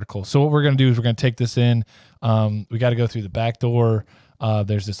news article. So what we're gonna do is we're gonna take this in. We got to go through the back door.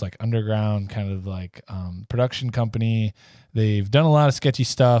 There's this like underground kind of like production company. They've done a lot of sketchy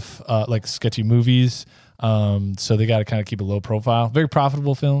stuff, like sketchy movies. So they got to kind of keep a low profile. Very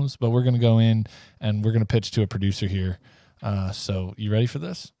profitable films, but we're going to go in and we're going to pitch to a producer here. So you ready for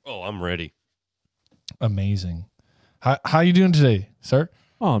this? Oh, I'm ready. Amazing. How you doing today, sir?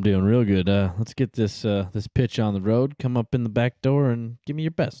 Oh, I'm doing real good. Let's get this pitch on the road. Come up in the back door and give me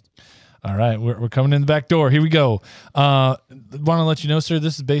your best. All right, we're coming in the back door. Here we go. Want to let you know, sir,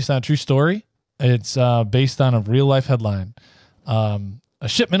 this is based on a true story. It's based on a real-life headline. A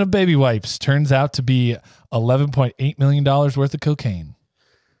shipment of baby wipes turns out to be $11.8 million worth of cocaine.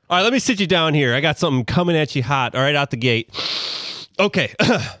 All right, let me sit you down here. I got something coming at you hot. All right, out the gate. Okay,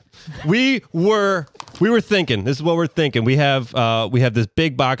 we were thinking. This is what we're thinking. We have this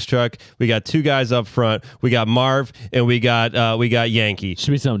big box truck. We got two guys up front. We got Marv and we got Yankee.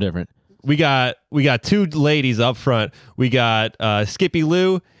 Should be something different. We got two ladies up front. We got Skippy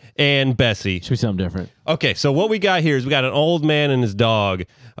Lou and Bessie. Should be something different. Okay, so what we got here is we got an old man and his dog.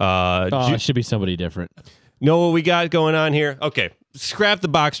 It should be somebody different. Know what we got going on here? Okay, scrap the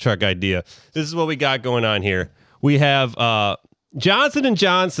box truck idea. This is what we got going on here. We have Johnson &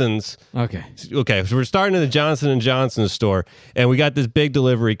 Johnson's. Okay, so we're starting in the Johnson & Johnson store, and we got this big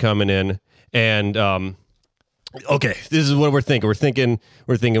delivery coming in, and okay, this is what we're thinking. We're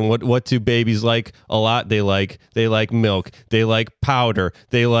thinking what do babies like a lot? They like milk. They like powder.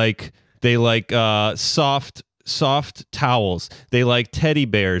 They like soft towels. They like teddy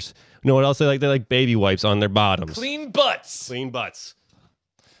bears. You know what else they like? They like baby wipes on their bottoms. Clean butts. Clean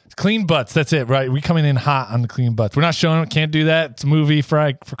butts. That's it, right? We coming in hot on the clean butts. We're not showing it. Can't do that. It's a movie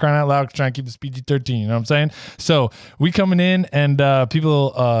for crying out loud. Trying to keep this PG-13. You know what I'm saying? So we coming in, and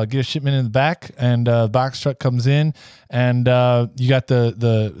people get a shipment in the back, and the box truck comes in, and you got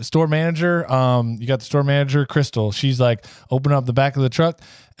the store manager. You got the store manager, Crystal. She's like, open up the back of the truck,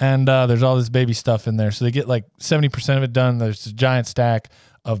 and there's all this baby stuff in there. So they get like 70% of it done. There's a giant stack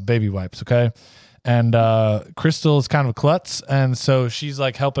of baby wipes. Okay. And Crystal is kind of a klutz, and so she's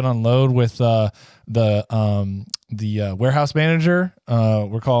like helping unload with the warehouse manager.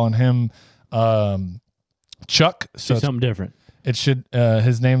 We're calling him Chuck. So something different. It should.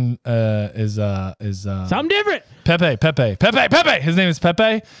 His name is something different. Pepe. His name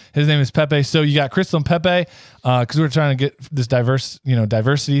is Pepe. So you got Crystal and Pepe, because we're trying to get this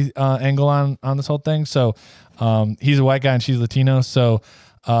diversity angle on this whole thing. So he's a white guy and she's Latino. So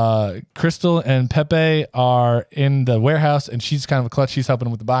Crystal and Pepe are in the warehouse, and she's kind of a klutz. She's helping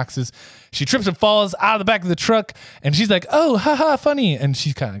them with the boxes. She trips and falls out of the back of the truck, and she's like, "Oh, haha, funny!" And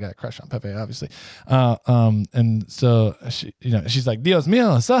she's kind of got a crush on Pepe, obviously. And so she's like, "Dios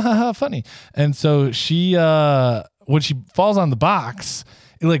mío, ha ha, funny!" And so she, when she falls on the box,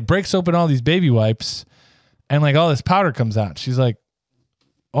 it like breaks open all these baby wipes, and like all this powder comes out. She's like,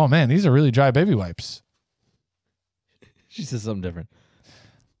 "Oh man, these are really dry baby wipes." She says something different.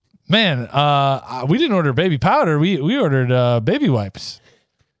 Man, we didn't order baby powder. We ordered baby wipes.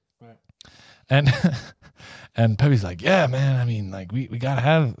 Right. And Pepe's like, yeah, man. I mean, like we gotta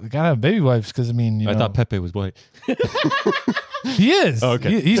have baby wipes because I mean, I thought Pepe was white. He is. Oh,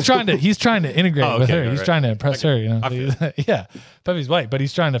 okay. He's trying to integrate with her. He's trying to impress her. Yeah. Pepe's white, but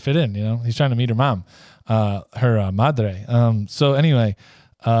he's trying to fit in. He's trying to meet her mom, her madre. So anyway,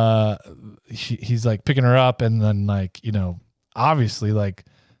 he's like picking her up, and then obviously like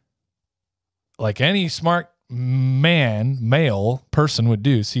any smart male person would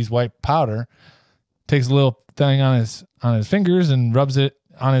do, sees white powder, takes a little thing on his fingers and rubs it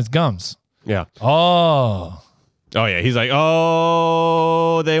on his gums. Yeah. Oh yeah. He's like,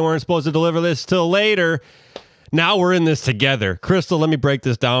 oh, they weren't supposed to deliver this till later. Now we're in this together. Crystal, let me break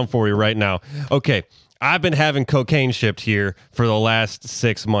this down for you right now. Okay. I've been having cocaine shipped here for the last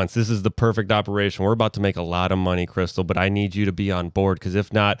 6 months. This is the perfect operation. We're about to make a lot of money, Crystal, but I need you to be on board, because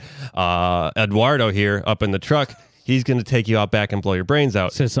if not, Eduardo here up in the truck, he's going to take you out back and blow your brains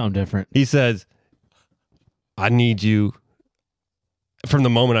out. Says something different. He says, I need you. From the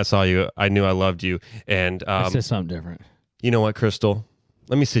moment I saw you, I knew I loved you. And says something different. You know what, Crystal?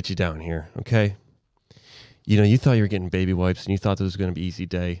 Let me sit you down here, okay? You thought you were getting baby wipes, and you thought this was going to be an easy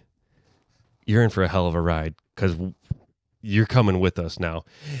day. You're in for a hell of a ride, because you're coming with us now.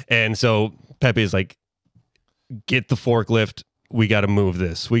 And so Pepe is like, get the forklift. We got to move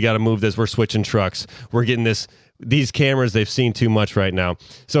this. We're switching trucks. We're getting these cameras. They've seen too much right now.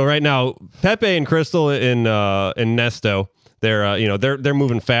 So right now, Pepe and Crystal in Nesto, they're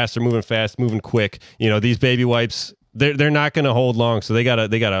moving fast. They're moving fast, moving quick. These baby wipes, they're not going to hold long. So they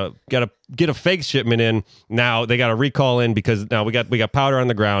gotta get a fake shipment in now. They got to recall in, because now we got powder on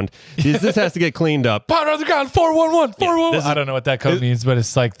the ground. This has to get cleaned up. Powder on the ground, 411, 411. I don't know what that code means, but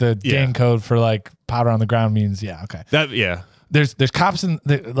it's like the gang code for like powder on the ground means. Yeah, okay. there's cops in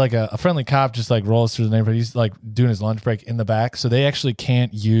like a friendly cop just like rolls through the neighborhood. He's like doing his lunch break in the back, so they actually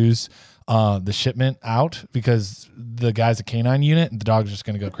can't use the shipment out because the guy's a canine unit and the dog's just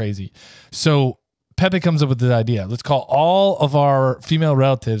gonna go crazy. So Pepe comes up with this idea. Let's call all of our female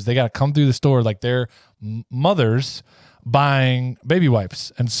relatives. They got to come through the store like their mothers buying baby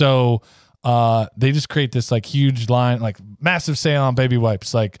wipes. And so they just create this like huge line, like massive sale on baby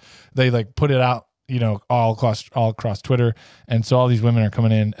wipes. Like they like put it out, all across Twitter. And so all these women are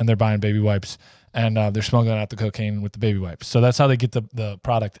coming in and they're buying baby wipes and they're smuggling out the cocaine with the baby wipes. So that's how they get the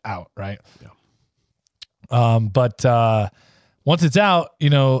product out. Right. Yeah. But once it's out,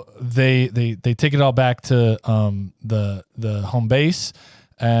 they take it all back to the home base,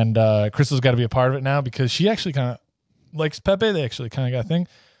 and Crystal's got to be a part of it now because she actually kind of likes Pepe. They actually kind of got a thing.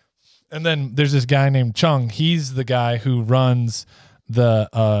 And then there's this guy named Chung. He's the guy who runs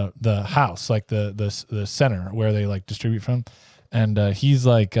the house, like the center where they like distribute from, and he's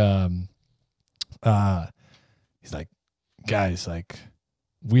like, guys, like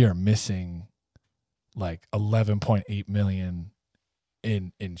we are missing like 11.8 million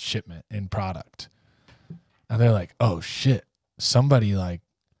in shipment in product. And they're like, oh shit, somebody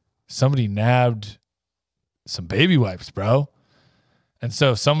nabbed some baby wipes, bro. And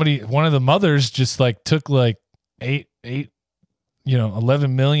so one of the mothers just like took like $11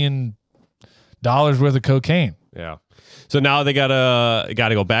 million worth of cocaine. Yeah. So now they gotta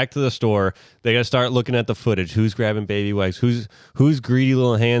go back to the store. They gotta start looking at the footage. Who's grabbing baby wipes? Whose greedy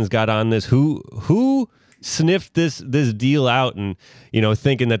little hands got on this? Who sniffed this deal out and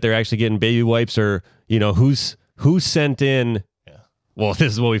thinking that they're actually getting baby wipes, or who sent in. Yeah. Well,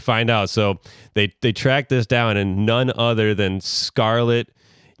 this is what we find out. So they track this down, and none other than Scarlett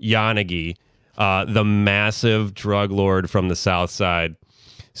Yanagi, the massive drug lord from the South Side.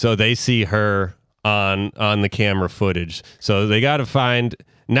 So they see her on the camera footage. So they got to find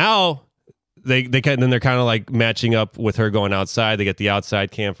now. They're kind of like matching up with her going outside. They get the outside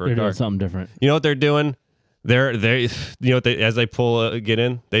cam for they're a car. doing something different. You know what they're doing? They're as they get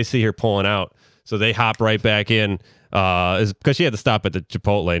in, they see her pulling out. So they hop right back in because she had to stop at the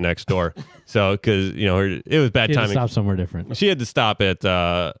Chipotle next door. So because it was bad timing. She had to stop somewhere different. She had to stop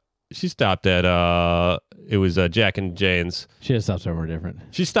at. She stopped at it was Jack and Jane's. She had to stop somewhere different.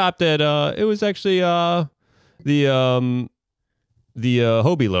 She stopped at it was actually the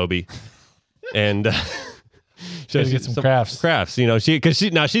Hobie Lobby, and she get some crafts. Crafts,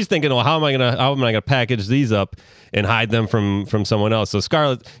 she's thinking, well, how am I gonna package these up and hide them from someone else? So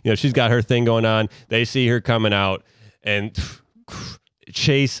Scarlett, she's got her thing going on. They see her coming out, and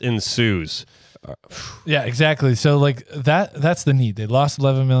chase ensues. Yeah, exactly. So like that's the need. They lost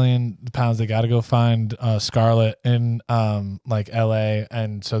 11 million pounds. They got to go find Scarlett in like LA,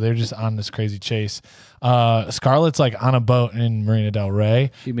 and so they're just on this crazy chase. Scarlett's like on a boat in Marina Del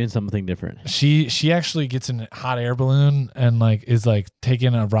Rey. She means something different. She actually gets in a hot air balloon and like is like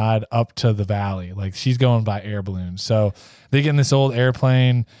taking a ride up to the valley. Like she's going by air balloon. So they get in this old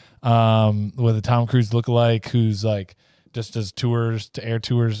airplane with a Tom Cruise lookalike who's like just does air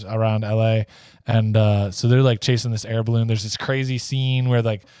tours around LA. And so they're like chasing this air balloon. There's this crazy scene where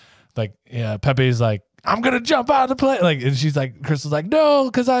Pepe's like, I'm going to jump out of the plane. Like, and she's like, Crystal's like, no,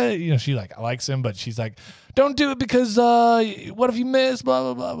 because she like likes him, but she's like, don't do it because what if you miss, blah,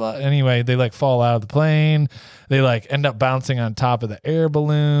 blah, blah, blah. Anyway, they like fall out of the plane. They like end up bouncing on top of the air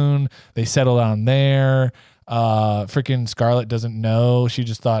balloon. They settle down there. Freaking Scarlett doesn't know. She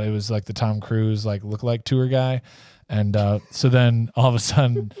just thought it was like the Tom Cruise like lookalike tour guy. And so then all of a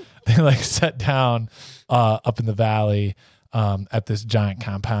sudden they like set down up in the valley at this giant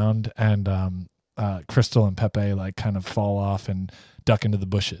compound, and Crystal and Pepe like kind of fall off and duck into the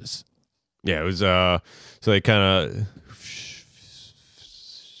bushes. Yeah, it was so they kind of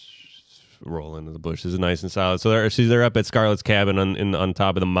roll into the bushes, nice and solid. So they're up at Scarlett's cabin on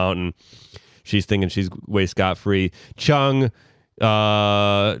top of the mountain. She's thinking she's way scot free. Chung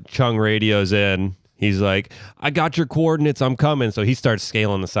radios in. He's like, I got your coordinates. I'm coming. So he starts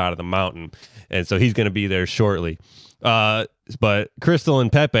scaling the side of the mountain, and so he's going to be there shortly. But Crystal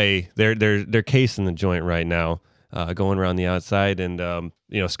and Pepe, they're casing the joint right now, going around the outside, and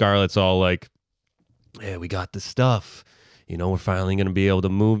Scarlett's all like, "Yeah, we got the stuff. We're finally going to be able to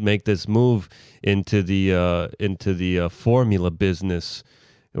make this move into the formula business.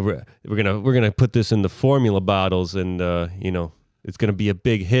 We're gonna put this in the formula bottles, and it's going to be a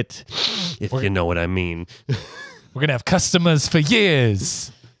big hit." If you know what I mean. We're going to have customers for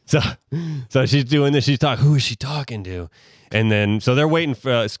years. So she's doing this. Who is she talking to? And then, so they're waiting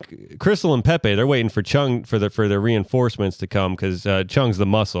for Crystal and Pepe. They're waiting for Chung for their reinforcements to come because Chung's the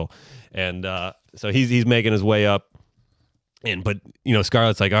muscle. And so he's making his way up. But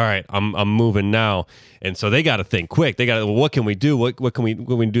Scarlett's like, all right, I'm moving now, and so they got to think quick. They got to, well, what can we do? What can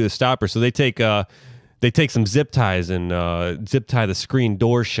we do to stop her? So they take some zip ties and zip tie the screen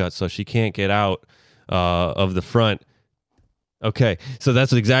door shut so she can't get out of the front. Okay, so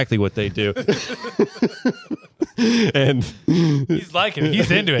that's exactly what they do. And he's liking it.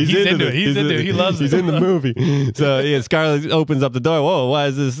 He's into it. He's into it. He loves it. He's in the movie. So yeah, Scarlett opens up the door. Whoa, why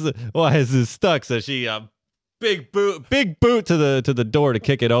is this stuck? So she big boot to the door to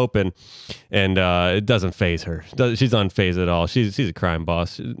kick it open, and it doesn't faze her. She's unfazed at all. She's a crime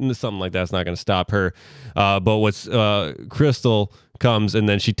boss. Something like that's not going to stop her. But what's Crystal comes, and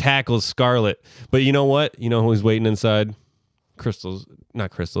then she tackles Scarlett. But you know what? You know who's waiting inside?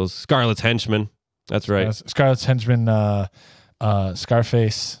 Scarlett's henchman. That's right. Scarlett's henchman,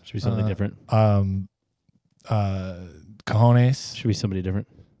 Scarface. Should be something different. Cojones. Should be somebody different.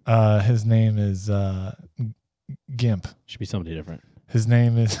 His name is Gimp. Should be somebody different. His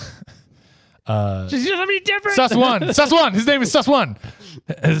name is should be somebody different. Sus1. His name is Sus1.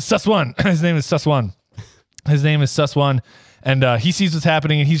 His name is Sus1. And he sees what's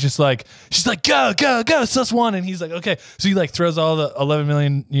happening, and she's like, go, Sus1. And he's like, okay. So he like throws all the $11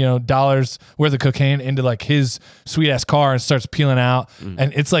 million dollars worth of cocaine into like his sweet ass car and starts peeling out.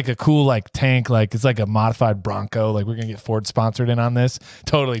 And it's like a cool like tank, like it's like a modified Bronco. Like we're gonna get Ford sponsored in on this.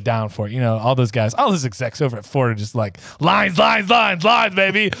 Totally down for it. All those guys, all those execs over at Ford are just like lines,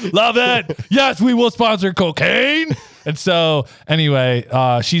 baby, love it. Yes, we will sponsor cocaine. And so anyway,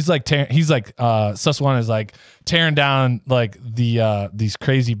 she's like, Sus1 is like tearing down like these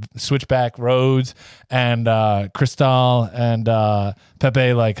crazy switchback roads, and Crystal and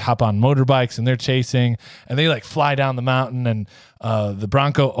Pepe like hop on motorbikes and they're chasing, and they like fly down the mountain, and the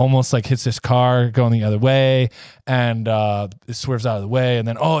Bronco almost like hits this car going the other way, and it swerves out of the way, and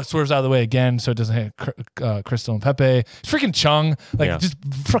then it swerves out of the way again so it doesn't hit Crystal and Pepe. It's freaking Chung, like just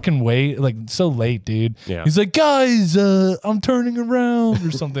fucking wait, like so late, dude. Yeah. He's like, guys, I'm turning around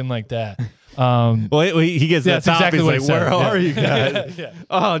or something like that. Well, he gets that top. Exactly he's like, where are you guys?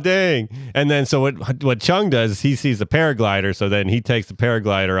 Oh, dang. And then so what Chung does is he sees the paraglider, so then he takes the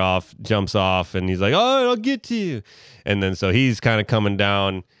paraglider off, jumps off, and he's like, oh, I'll get to you. And then so he's kind of coming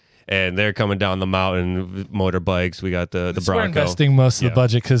down, and they're coming down the mountain, motorbikes. We got the Bronco. We're investing most of the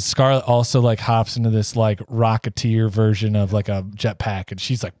budget because Scarlett also like hops into this like Rocketeer version of like a jetpack, and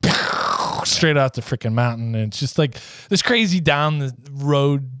she's like straight out the freaking mountain, and it's just like this crazy down the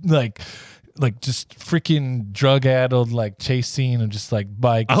road like just freaking drug-addled like chase scene of just like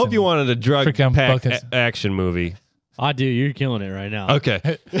bikes. I hope you wanted a drug-packed action movie. I do. You're killing it right now.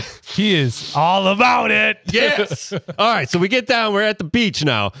 Okay. He is all about it. Yes. All right. So we get down. We're at the beach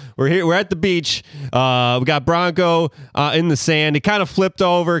now. We're here. We're at the beach. We got Bronco in the sand. He kind of flipped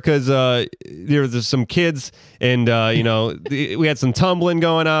over because there's some kids, and we had some tumbling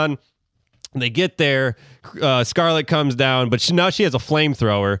going on. They get there. Scarlett comes down, but now she has a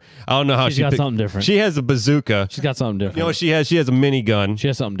flamethrower. I don't know how she's got something different. She has a bazooka. She's got something different. You know what she has? She has a minigun. She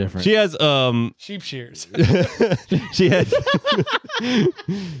has something different. She has sheep shears. she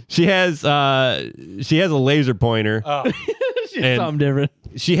has a laser pointer. Oh. She has something different.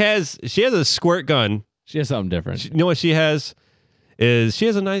 She has a squirt gun. She has something different. You know what she has? She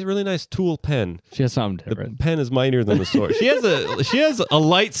has a really nice tool pen. She has something different. The pen is mightier than the sword. She has a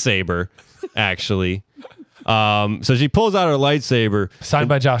lightsaber, actually. So she pulls out her lightsaber. Signed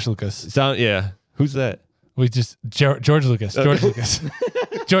by Josh Lucas. Who's that? George Lucas. George Lucas.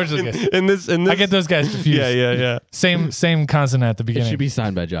 George Lucas. In this, I get those guys confused. Yeah. Same consonant at the beginning. It should be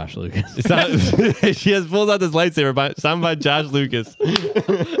signed by Josh Lucas. She pulls out this lightsaber signed by Josh Lucas.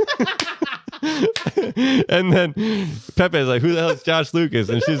 And then Pepe's like, who the hell is Josh Lucas?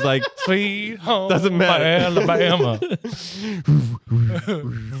 And she's like, sweet home doesn't matter. Alabama.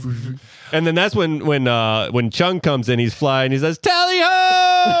 And then that's when Chung comes in, he's flying, he says, tally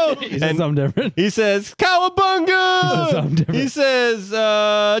ho! He says something different. He says, cowabunga! He says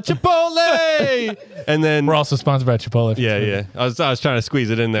Chipotle! And then we're also sponsored by Chipotle. Yeah. I was trying to squeeze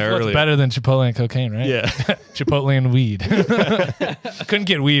it in there earlier. It's better than Chipotle and cocaine, right? Yeah. Chipotle and weed. Couldn't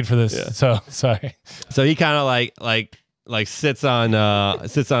get weed for this, so sorry. So he kind of like sits on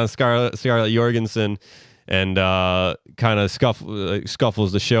Scarlett Jorgensen and kind of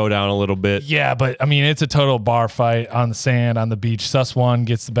scuffles the show down a little bit. Yeah, but I mean, it's a total bar fight on the sand on the beach. Sus1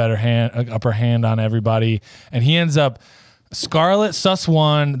 gets the upper hand on everybody, and he ends up. Scarlett,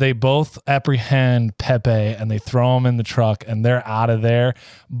 Sus1, they both apprehend Pepe and they throw him in the truck and they're out of there.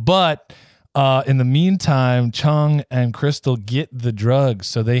 But In the meantime, Chung and Crystal get the drugs,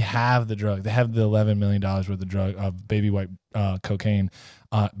 so they have the drug. They have the $11 million worth of drug of baby white cocaine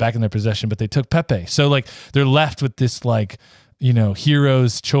back in their possession, but they took Pepe. So like they're left with this like, you know,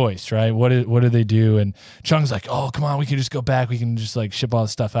 hero's choice, right? What do they do? And Chung's like, oh, come on, we can just go back. We can just like ship all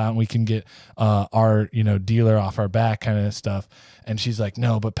this stuff out and we can get our, you know, dealer off our back kind of stuff. And she's like,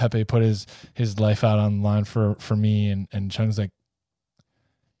 no, but Pepe put his life out on the line for me. And Chung's like,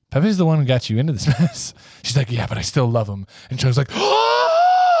 Pepe's the one who got you into this mess. She's like, yeah, but I still love him. And Chung's like,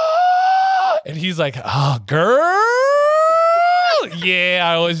 oh! And he's like, oh, girl. Yeah,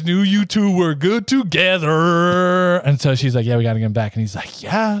 I always knew you two were good together. And so she's like, yeah, we got to get him back. And he's like,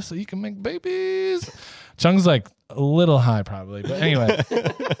 yeah, so you can make babies. Chung's like a little high probably. But anyway,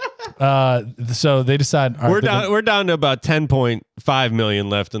 so they decide. We're down to about 10.5 million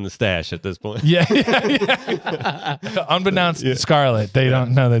left in the stash at this point. Yeah. Unbeknownst to Scarlett, they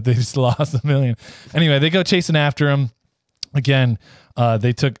don't know that they just lost $1 million. Anyway, they go chasing after him. Again,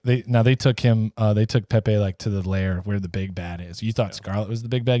 they took Pepe like to the lair where the big bad is. You thought Scarlet was the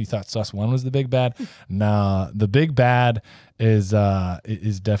big bad. You thought Sus One was the big bad. Nah, the big bad is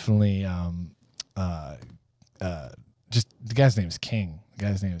definitely just the guy's name is King. The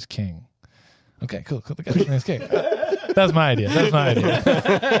guy's name is King. Okay, cool. The guy's name is King. That was my idea.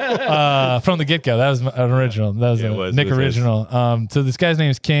 From the get go, that was an original. That was a Nick original. So this guy's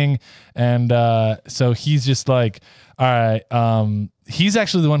name is King, and so he's just like, all right. He's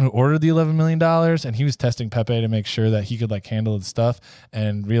actually the one who ordered the $11 million, and he was testing Pepe to make sure that he could like handle the stuff,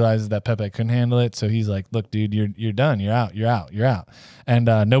 and realizes that Pepe couldn't handle it. So he's like, look, dude, you're done. You're out. And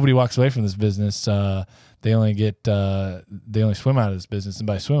nobody walks away from this business. They only swim out of this business, and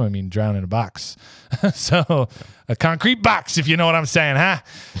by swim I mean drown in a box. So a concrete box, if you know what I'm saying, huh?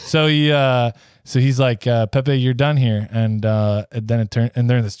 So he's like, Pepe, you're done here. And then they're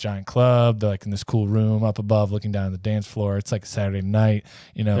in this giant club. They're like in this cool room up above, looking down at the dance floor. It's like a Saturday night.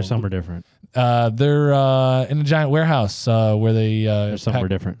 You know, they're somewhere different. They're in a giant warehouse where they they're somewhere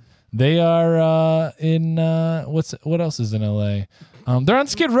different. They are in what else is in LA? They're on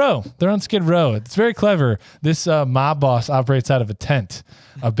Skid Row. It's very clever. This mob boss operates out of a tent,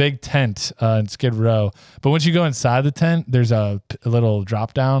 a big tent in Skid Row. But once you go inside the tent, there's a little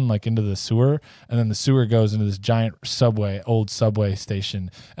drop down like into the sewer, and then the sewer goes into this giant old subway station,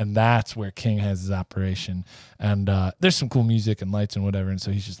 and that's where King has his operation. And there's some cool music and lights and whatever, and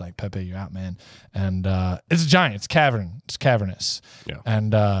so he's just like, Pepe, you're out, man. And it's giant. It's cavernous. Yeah.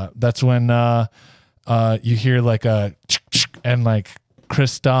 And that's when you hear like a and like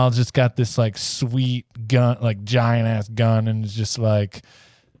Crystal just got this like sweet gun, like giant ass gun, and it's just like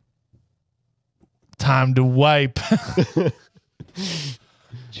time to wipe.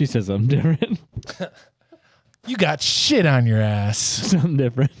 She says something different. You got shit on your ass. Something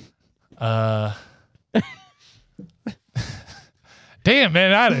different. Damn,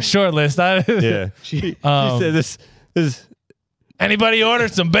 man, I had a short list. She said this. Anybody order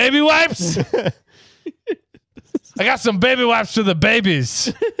some baby wipes? I got some baby wipes for the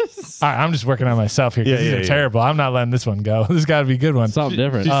babies. All right, I'm just working on myself here because these are terrible. I'm not letting this one go. This got to be a good one. Something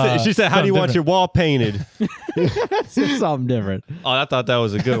different. She said, how do you want your wall painted? Something different. Oh, I thought that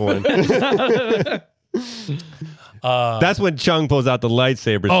was a good one. That's when Chung pulls out the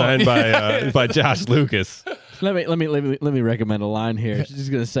lightsaber signed by Josh Lucas. Let me recommend a line here.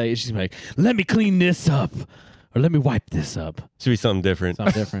 She's like, let me clean this up, or let me wipe this up. Should be something different.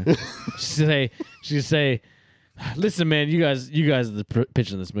 She'd say, listen, man, you guys are the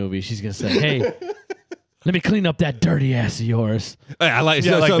pitch in this movie. She's gonna say, hey, let me clean up that dirty ass of yours. I like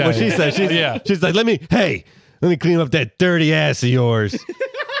that. What she said. She's like, let me clean up that dirty ass of yours.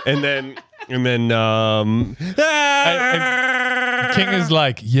 and then King is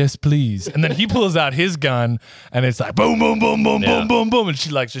like, yes, please. And then he pulls out his gun, and it's like boom, boom, boom, boom, boom, boom, boom. And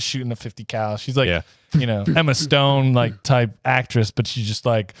she's like just shooting a 50 cal. She's like, you know, Emma Stone like type actress, but she's just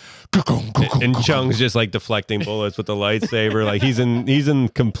like, and Chung's just like deflecting bullets with the lightsaber. Like he's in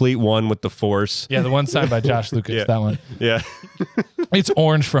complete one with the Force. Yeah, the one signed by Josh Lucas. That one. Yeah. It's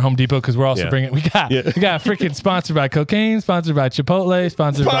orange for Home Depot because we're also bringing. We got freaking sponsored by cocaine, sponsored by Chipotle,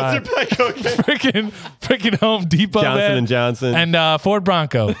 sponsored by cocaine, freaking Home Depot, Johnson & Johnson, and Ford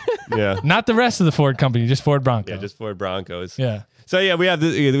Bronco. Yeah, not the rest of the Ford company, just Ford Bronco. Yeah, just Ford Broncos. Yeah. So we have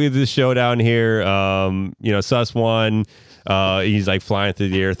this showdown here. You know, Sus One. He's like flying through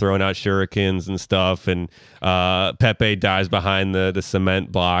the air, throwing out shurikens and stuff, and Pepe dies behind the cement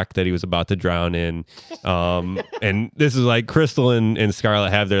block that he was about to drown in. And this is like Crystal and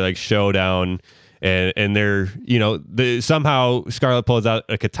Scarlet have their like showdown, and they're, you know, somehow Scarlet pulls out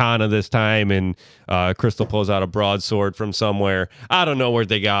a katana this time, and Crystal pulls out a broadsword from somewhere. I don't know where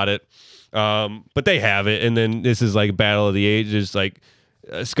they got it. But they have it, and then this is like Battle of the Ages. Like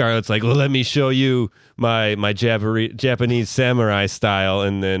Scarlett's like, well, let me show you my Japanese samurai style,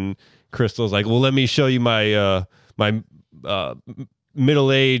 and then Crystal's like, well, let me show you my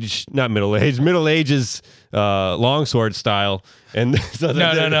middle ages longsword style. And so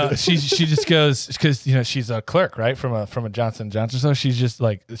no. She just goes, because she's a clerk, right, from a Johnson & Johnson. So she's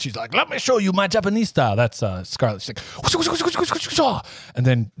like, let me show you my Japanese style. That's Scarlett. She's like, and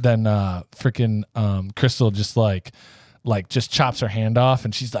then freaking Crystal just like just chops her hand off,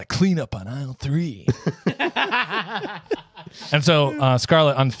 and she's like, clean up on aisle 3. And so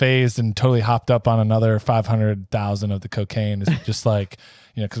Scarlett, unfazed and totally hopped up on another 500,000 of the cocaine, is just like,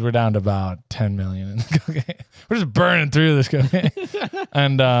 because we're down to about 10 million in the cocaine. We're just burning through this cocaine.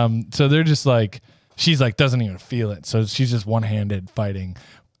 And so they're just like, she's like, doesn't even feel it. So she's just one-handed fighting,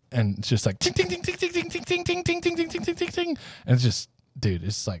 and it's just like ting ting ting ting ting ting ting ting ting ting ting ting ting ting ting. And it's just, dude,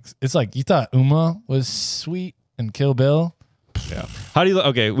 it's like you thought Uma was sweet and Kill Bill. Yeah. How do you?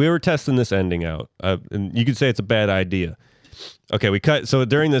 Okay, we were testing this ending out, and you could say it's a bad idea. Okay, we cut. So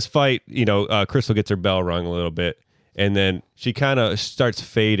during this fight, Crystal gets her bell rung a little bit, and then she kind of starts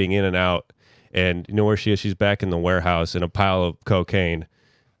fading in and out. And you know where she is? She's back in the warehouse in a pile of cocaine,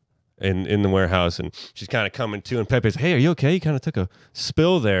 in the warehouse, and she's kind of coming to. And Pepe's, hey, are you okay? You kind of took a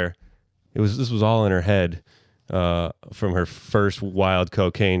spill there. This was all in her head from her first wild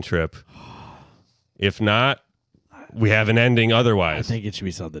cocaine trip. If not, we have an ending otherwise. I think it should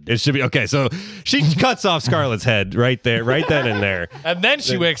be something different. It should be okay. So she cuts off Scarlett's head right there, right then and there. And then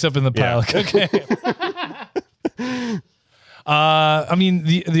she wakes up in the pile of cocaine. I mean,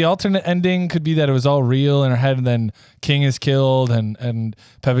 the alternate ending could be that it was all real in her head, and then King is killed, and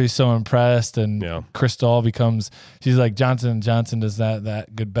Pepe's so impressed, and Crystal becomes, she's like, Johnson & Johnson does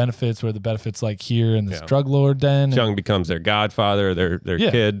that good benefits, where the benefits like here in this drug lord den. Chung becomes their godfather, their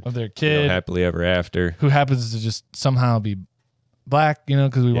kid. Of their kid. Happily ever after. Who happens to just somehow be black,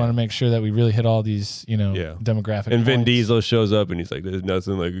 because we want to make sure that we really hit all these, demographic And Vin points. Diesel shows up, and he's like, there's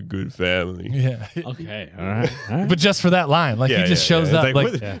nothing like a good family. Yeah. Okay. All right. But just for that line. Like, he just shows up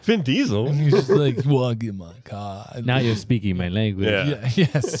like Vin Diesel. And he's just like, walk in my car. Now you're speaking my language.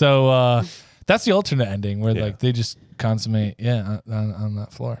 Yeah. So that's the alternate ending, where like they just consummate on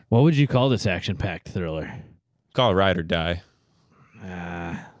that floor. What would you call this action-packed thriller? Call it Ride or Die.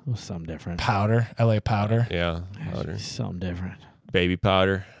 Something different. Powder. LA Powder. Yeah. Powder. Something different. Baby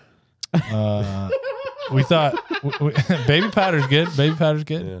Powder. We thought Baby Powder's good. Baby Powder's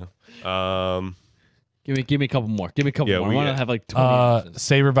good. Yeah. Give me a couple more. Give me a couple more. I want to have like 20 options.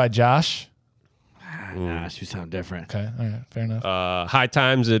 Saved by Josh. Nah, she sound different. Okay. All right. Fair enough. High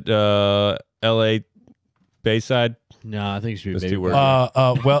Times at L.A. Bayside. No, I think it should be Baby. Well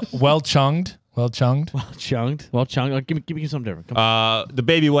chunged. Well chunged. Give me something different. Come on. The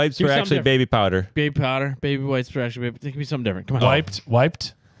baby wipes were actually baby powder. Baby powder. Baby wipes were actually baby. Give me something different. Come on.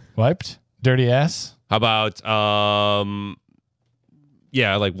 Wiped. Dirty ass. How about I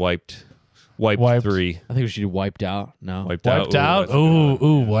like wiped. Wiped 3. I think we should do wiped out. No. Wiped out.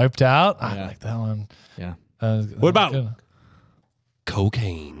 Ooh, wiped out. I like that one. Yeah. What about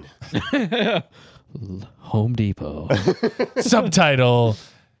cocaine? Home Depot. Subtitle: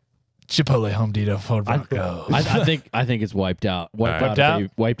 Chipotle Home Depot for Broncos. I think it's wiped out. Wiped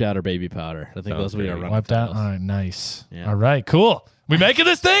out or baby powder. I think those would be our running wiped out. titles. All right, nice. Yeah. All right, cool. We making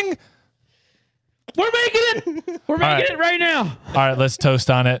this thing? We're making it. We're making it right now. All right, let's toast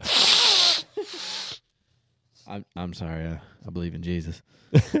on it. I'm sorry. I believe in Jesus.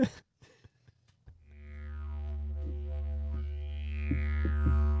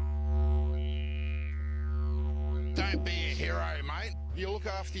 Don't be a hero, mate. You look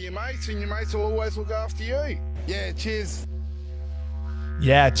after your mates, and your mates will always look after you. Yeah, cheers.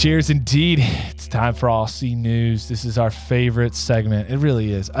 Yeah, cheers indeed. It's time for Aussie News. This is our favorite segment. It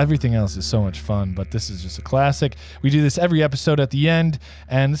really is. Everything else is so much fun, but this is just a classic. We do this every episode at the end,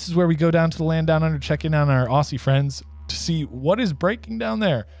 and this is where we go down to the land down under, check in on our Aussie friends to see what is breaking down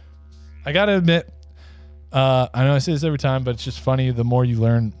there. I got to admit, I know I say this every time, but it's just funny the more you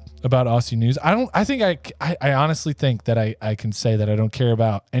learn about Aussie news. I honestly think that I can say that I don't care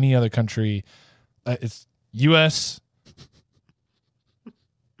about any other country. It's U.S.,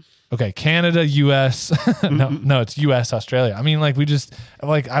 okay, Canada, U.S. no, it's U.S., Australia. I mean,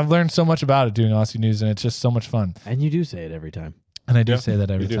 I've learned so much about it doing Aussie News, and it's just so much fun. And you do say it every time. And I do say that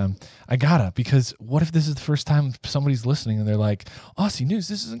every time. I gotta, because what if this is the first time somebody's listening and they're like, Aussie News,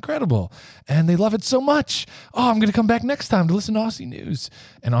 this is incredible. And they love it so much. Oh, I'm going to come back next time to listen to Aussie News.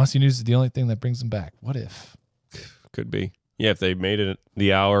 And Aussie News is the only thing that brings them back. What if? Could be. Yeah, if they made it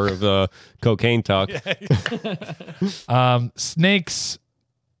the hour of cocaine talk. Snakes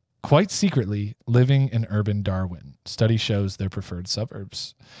quite secretly living in urban Darwin. Study shows their preferred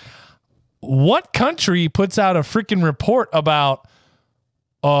suburbs. What country puts out a freaking report about,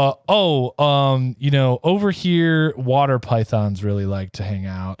 over here, water pythons really like to hang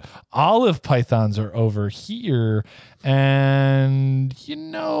out. Olive pythons are over here. And,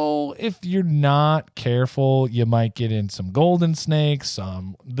 if you're not careful, you might get in some golden snakes,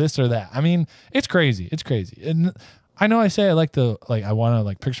 some this or that. I mean, it's crazy. It's crazy. And I know I say I want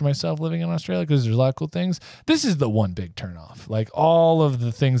to picture myself living in Australia because there's a lot of cool things. This is the one big turnoff. Like all of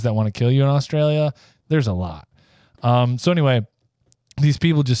the things that want to kill you in Australia, there's a lot. So anyway, these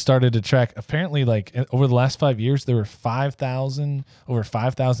people just started to track. Apparently, like over the last 5 years, there were over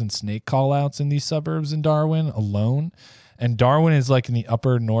 5,000 snake call-outs in these suburbs in Darwin alone. And Darwin is like in the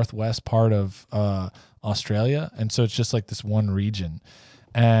upper northwest part of Australia, and so it's just like this one region.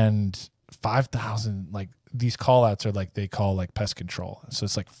 And 5,000 like these call-outs are like they call like pest control. So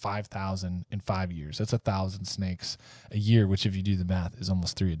it's like 5,000 in 5 years. That's 1,000 snakes a year, which if you do the math is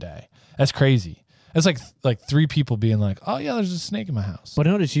almost 3 a day. That's crazy. It's like 3 people being like, "Oh yeah, there's a snake in my house." But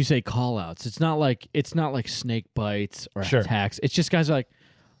notice you say call-outs. It's not like snake bites or attacks. It's just guys like,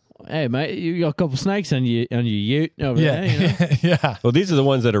 "Hey mate, you got a couple snakes on your ute over there." Yeah. Well, these are the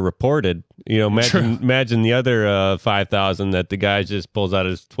ones that are reported. Imagine the other 5,000 that the guy just pulls out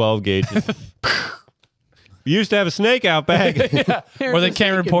his 12 gauge. We used to have a snake out back. Or they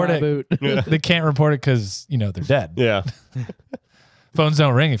can't report it. They can't report it because they're dead. Yeah. Phones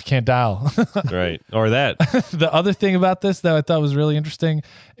don't ring if you can't dial. Right. Or that. The other thing about this that I thought was really interesting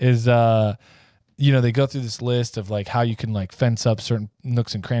is, they go through this list of like how you can like fence up certain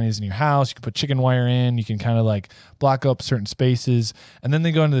nooks and crannies in your house. You can put chicken wire in. You can kind of like block up certain spaces. And then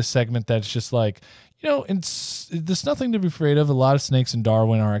they go into this segment that's just like, there's nothing to be afraid of. A lot of snakes in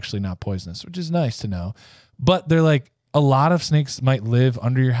Darwin are actually not poisonous, which is nice to know. But they're like, a lot of snakes might live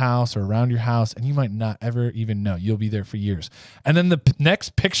under your house or around your house, and you might not ever even know. You'll be there for years. And then the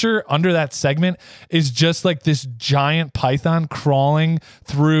next picture under that segment is just like this giant python crawling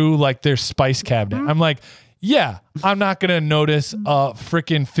through like their spice cabinet. I'm like, yeah, I'm not going to notice a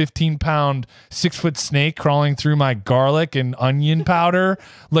freaking 15-pound, 6-foot snake crawling through my garlic and onion powder.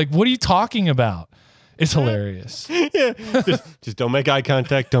 Like, what are you talking about? It's hilarious. Yeah. Just don't make eye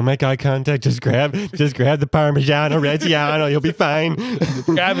contact. Don't make eye contact. Just grab the Parmigiano Reggiano. You'll be fine.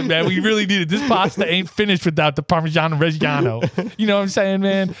 Grab it, man. We really need it. This pasta ain't finished without the Parmigiano Reggiano. You know what I'm saying,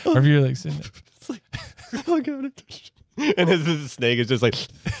 man? Or if you're like sitting there. It's like, oh God. And the snake is just like,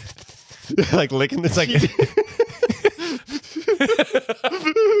 like licking the cheek.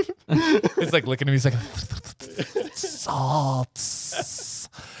 It's like licking him. He's like, salt.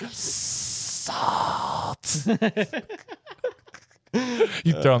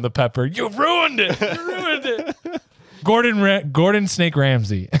 You throw in the pepper. You ruined it. Gordon Snake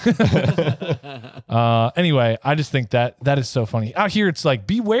Ramsay. Anyway, I just think that is so funny. Out here, it's like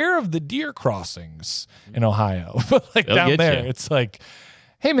beware of the deer crossings in Ohio, but like down there, it's like,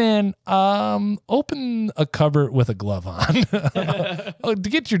 hey man, open a cupboard with a glove on. To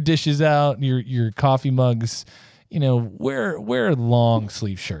get your dishes out, your coffee mugs. Wear long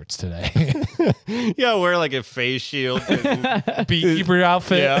sleeve shirts today. Yeah, wear like a face shield. Beekeeper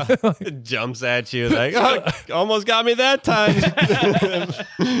outfit. Yeah, it jumps at you like, oh, almost got me that time.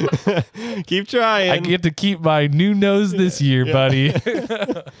 Keep trying. I get to keep my new nose this year, buddy.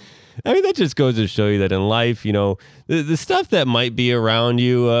 I mean, that just goes to show you that in life, the stuff that might be around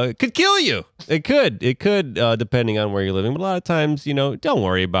you could kill you. It could, depending on where you're living. But a lot of times, don't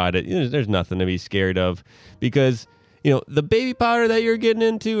worry about it. There's nothing to be scared of because, the baby powder that you're getting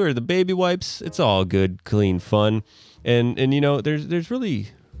into or the baby wipes, it's all good, clean fun. And there's really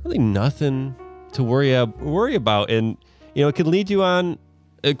nothing to worry about. And, it can lead you on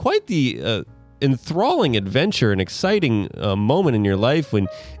quite the enthralling adventure, an exciting moment in your life and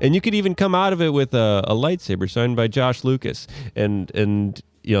you could even come out of it with a lightsaber signed by Josh Lucas, and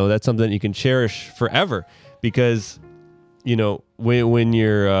that's something that you can cherish forever because when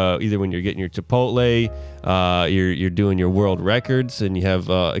you're either when you're getting your Chipotle, you're doing your world records and you have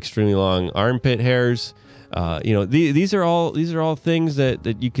extremely long armpit hairs. These are all things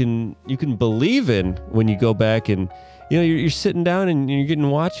that you can believe in when you go back and you're sitting down and you're getting to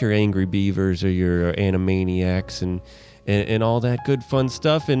watch your Angry Beavers or your Animaniacs and all that good fun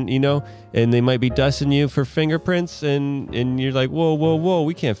stuff, and and they might be dusting you for fingerprints, and you're like, whoa,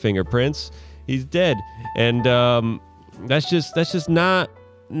 we can't fingerprints. He's dead, and that's just not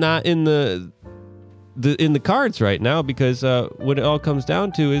in the cards right now because what it all comes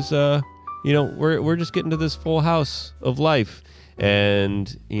down to is we're just getting to this full house of life,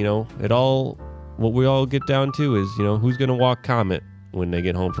 and what we all get down to is who's gonna walk Comet when they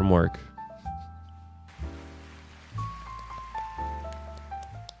get home from work.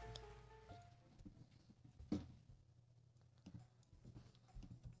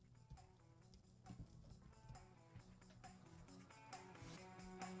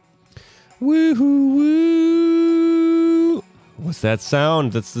 Woohoo woo! What's that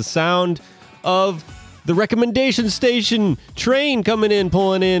sound? That's the sound of the recommendation station train coming in,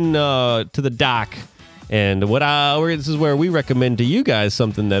 pulling in to the dock. And this is where we recommend to you guys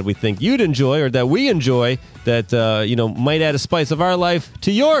something that we think you'd enjoy or that we enjoy that might add a spice of our life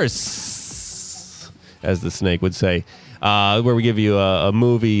to yours, as the snake would say. Where we give you a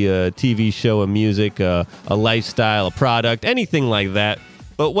movie, a TV show, a music, a lifestyle, a product, anything like that.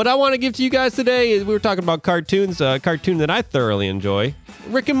 But what I want to give to you guys today is we were talking about cartoons, a cartoon that I thoroughly enjoy,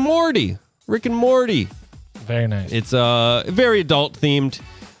 Rick and Morty. Rick and Morty. Very nice. It's very adult themed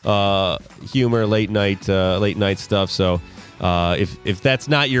humor, late night stuff. So if that's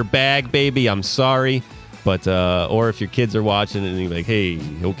not your bag, baby, I'm sorry. But or if your kids are watching it and you're like, hey,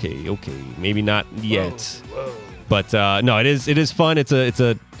 okay, maybe not yet. Whoa. But no, it is fun. It's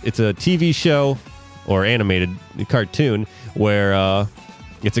a TV show or animated cartoon where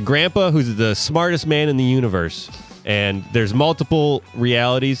it's a grandpa who's the smartest man in the universe. And there's multiple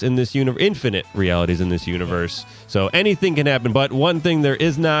realities in this universe, infinite realities in this universe. So anything can happen. But one thing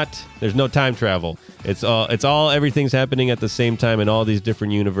there's no time travel. It's all everything's happening at the same time in all these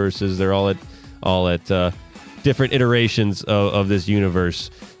different universes. They're all at different iterations of this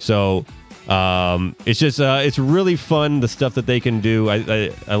universe. So it's just it's really fun, the stuff that they can do.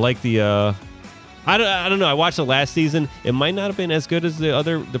 I like the. I don't know. I watched the last season. It might not have been as good as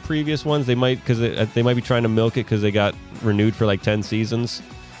the previous ones. They might they might be trying to milk it because they got renewed for like 10 seasons.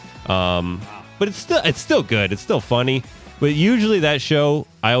 But it's still good. It's still funny. But usually that show,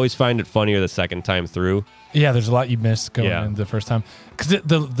 I always find it funnier the second time through. Yeah, there's a lot you miss going in the first time because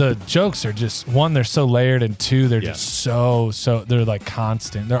the jokes are just, one, they're so layered, and two, they're just so they're like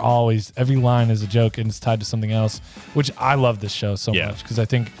constant. They're always, every line is a joke and it's tied to something else, which I love this show so much because I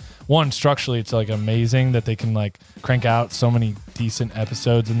think, one, structurally, it's like amazing that they can like crank out so many decent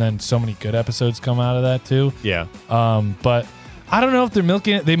episodes and then so many good episodes come out of that too. Yeah. But I don't know if they're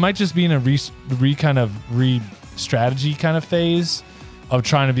milking it. They might just be in a re strategy kind of phase of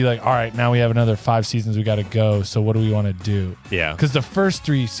trying to be like, all right, now we have another 5 seasons we got to go. So what do we want to do? Yeah. Because the first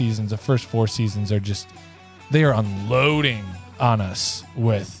 3 seasons, the first 4 seasons are just, they are unloading on us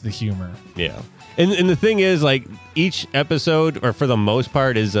with the humor. Yeah. And the thing is, like, each episode, or for the most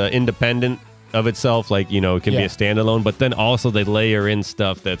part, is independent of itself. Like, it can be a standalone, but then also they layer in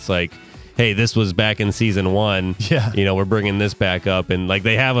stuff that's like, hey, this was back in season 1. Yeah. We're bringing this back up. And, like,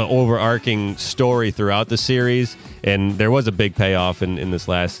 they have an overarching story throughout the series. And there was a big payoff in this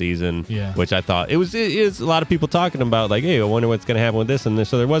last season, which I thought it was a lot of people talking about, like, hey, I wonder what's going to happen with this and this.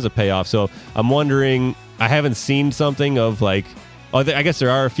 So there was a payoff. So I'm wondering, I haven't seen something of, like, I guess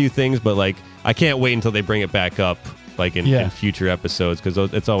there are a few things, but, like, I can't wait until they bring it back up, like in future episodes,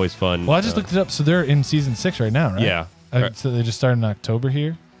 because it's always fun. Well, I just looked it up. So they're in season 6 right now, right? Yeah. So they just started in October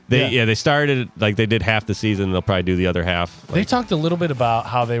here? They started, like, they did half the season. They'll probably do the other half. They talked a little bit about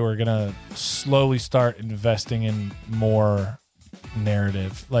how they were going to slowly start investing in more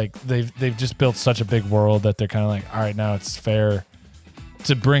narrative. Like, they've just built such a big world that they're kind of like, all right, now it's fair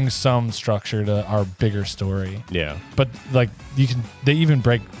to bring some structure to our bigger story. Yeah. But, like, they even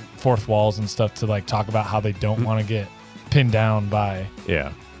break fourth walls and stuff to, like, talk about how they don't want to get pinned down by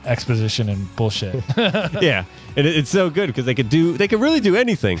exposition and bullshit. Yeah, and it's so good because they could really do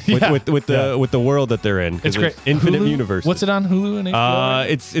anything with the world that they're in. It's great. Infinite Hulu? universe. What's it on Hulu and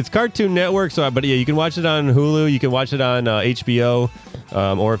HBO? It's Cartoon Network. So, but yeah, you can watch it on Hulu. You can watch it on HBO,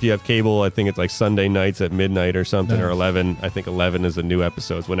 or if you have cable, I think it's like Sunday nights at midnight or something, or 11. I think 11 is the new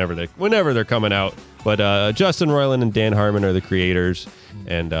episodes whenever they're coming out. But Justin Roiland and Dan Harmon are the creators,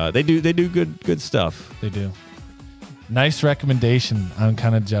 and they do good stuff. They do. Nice recommendation. I'm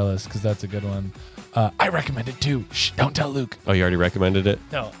kind of jealous because that's a good one. I recommend it too. Shh, don't tell Luke. Oh, you already recommended it?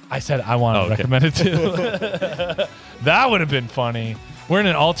 No, I said I want to recommend it too. That would have been funny. We're in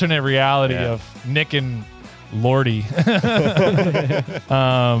an alternate reality of Nick and Lordy. Oh,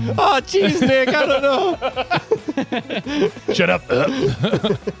 jeez, Nick. I don't know. Shut up.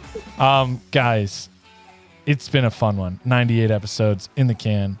 Guys, it's been a fun one. 98 episodes in the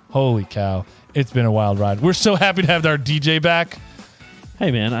can. Holy cow. It's been a wild ride. We're so happy to have our DJ back.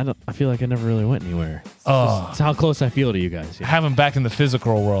 Hey, man, I feel like I never really went anywhere. It's how close I feel to you guys. Yeah. Have him back in the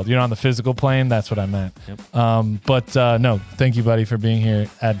physical world. On the physical plane. That's what I meant. Yep. But no, thank you, buddy, for being here.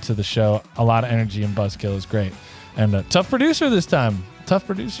 Add to the show. A lot of energy in Buzzkill is great. And tough producer this time. Tough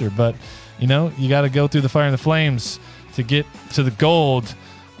producer. But, you got to go through the fire and the flames to get to the gold.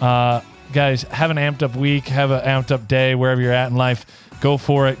 Guys, have an amped up week. Have an amped up day wherever you're at in life. Go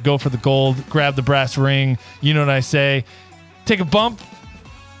for it. Go for the gold. Grab the brass ring. You know what I say. Take a bump.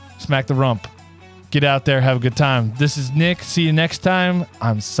 Smack the rump. Get out there. Have a good time. This is Nick. See you next time.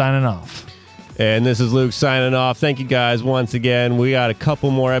 I'm signing off. And this is Luke signing off. Thank you guys once again. We got a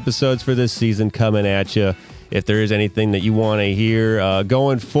couple more episodes for this season coming at you. If there is anything that you want to hear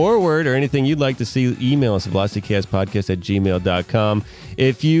going forward or anything you'd like to see, email us at velocitycastpodcast@gmail.com.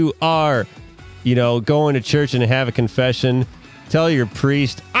 If you are, going to church and have a confession, tell your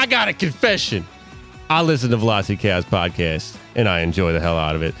priest, I got a confession. I listen to Velocity Cast Podcast, and I enjoy the hell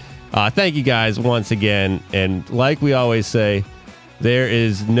out of it. Thank you guys once again. And like we always say, there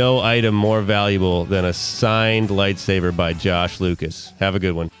is no item more valuable than a signed lightsaber by Josh Lucas. Have a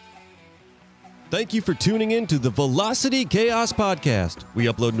good one. Thank you for tuning in to the Velocity Chaos Podcast. We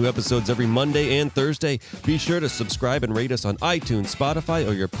upload new episodes every Monday and Thursday. Be sure to subscribe and rate us on iTunes, Spotify,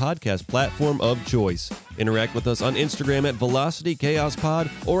 or your podcast platform of choice. Interact with us on Instagram at Velocity Chaos Pod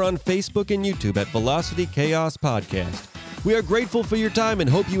or on Facebook and YouTube at Velocity Chaos Podcast. We are grateful for your time and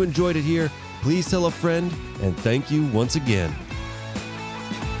hope you enjoyed it here. Please tell a friend, and thank you once again.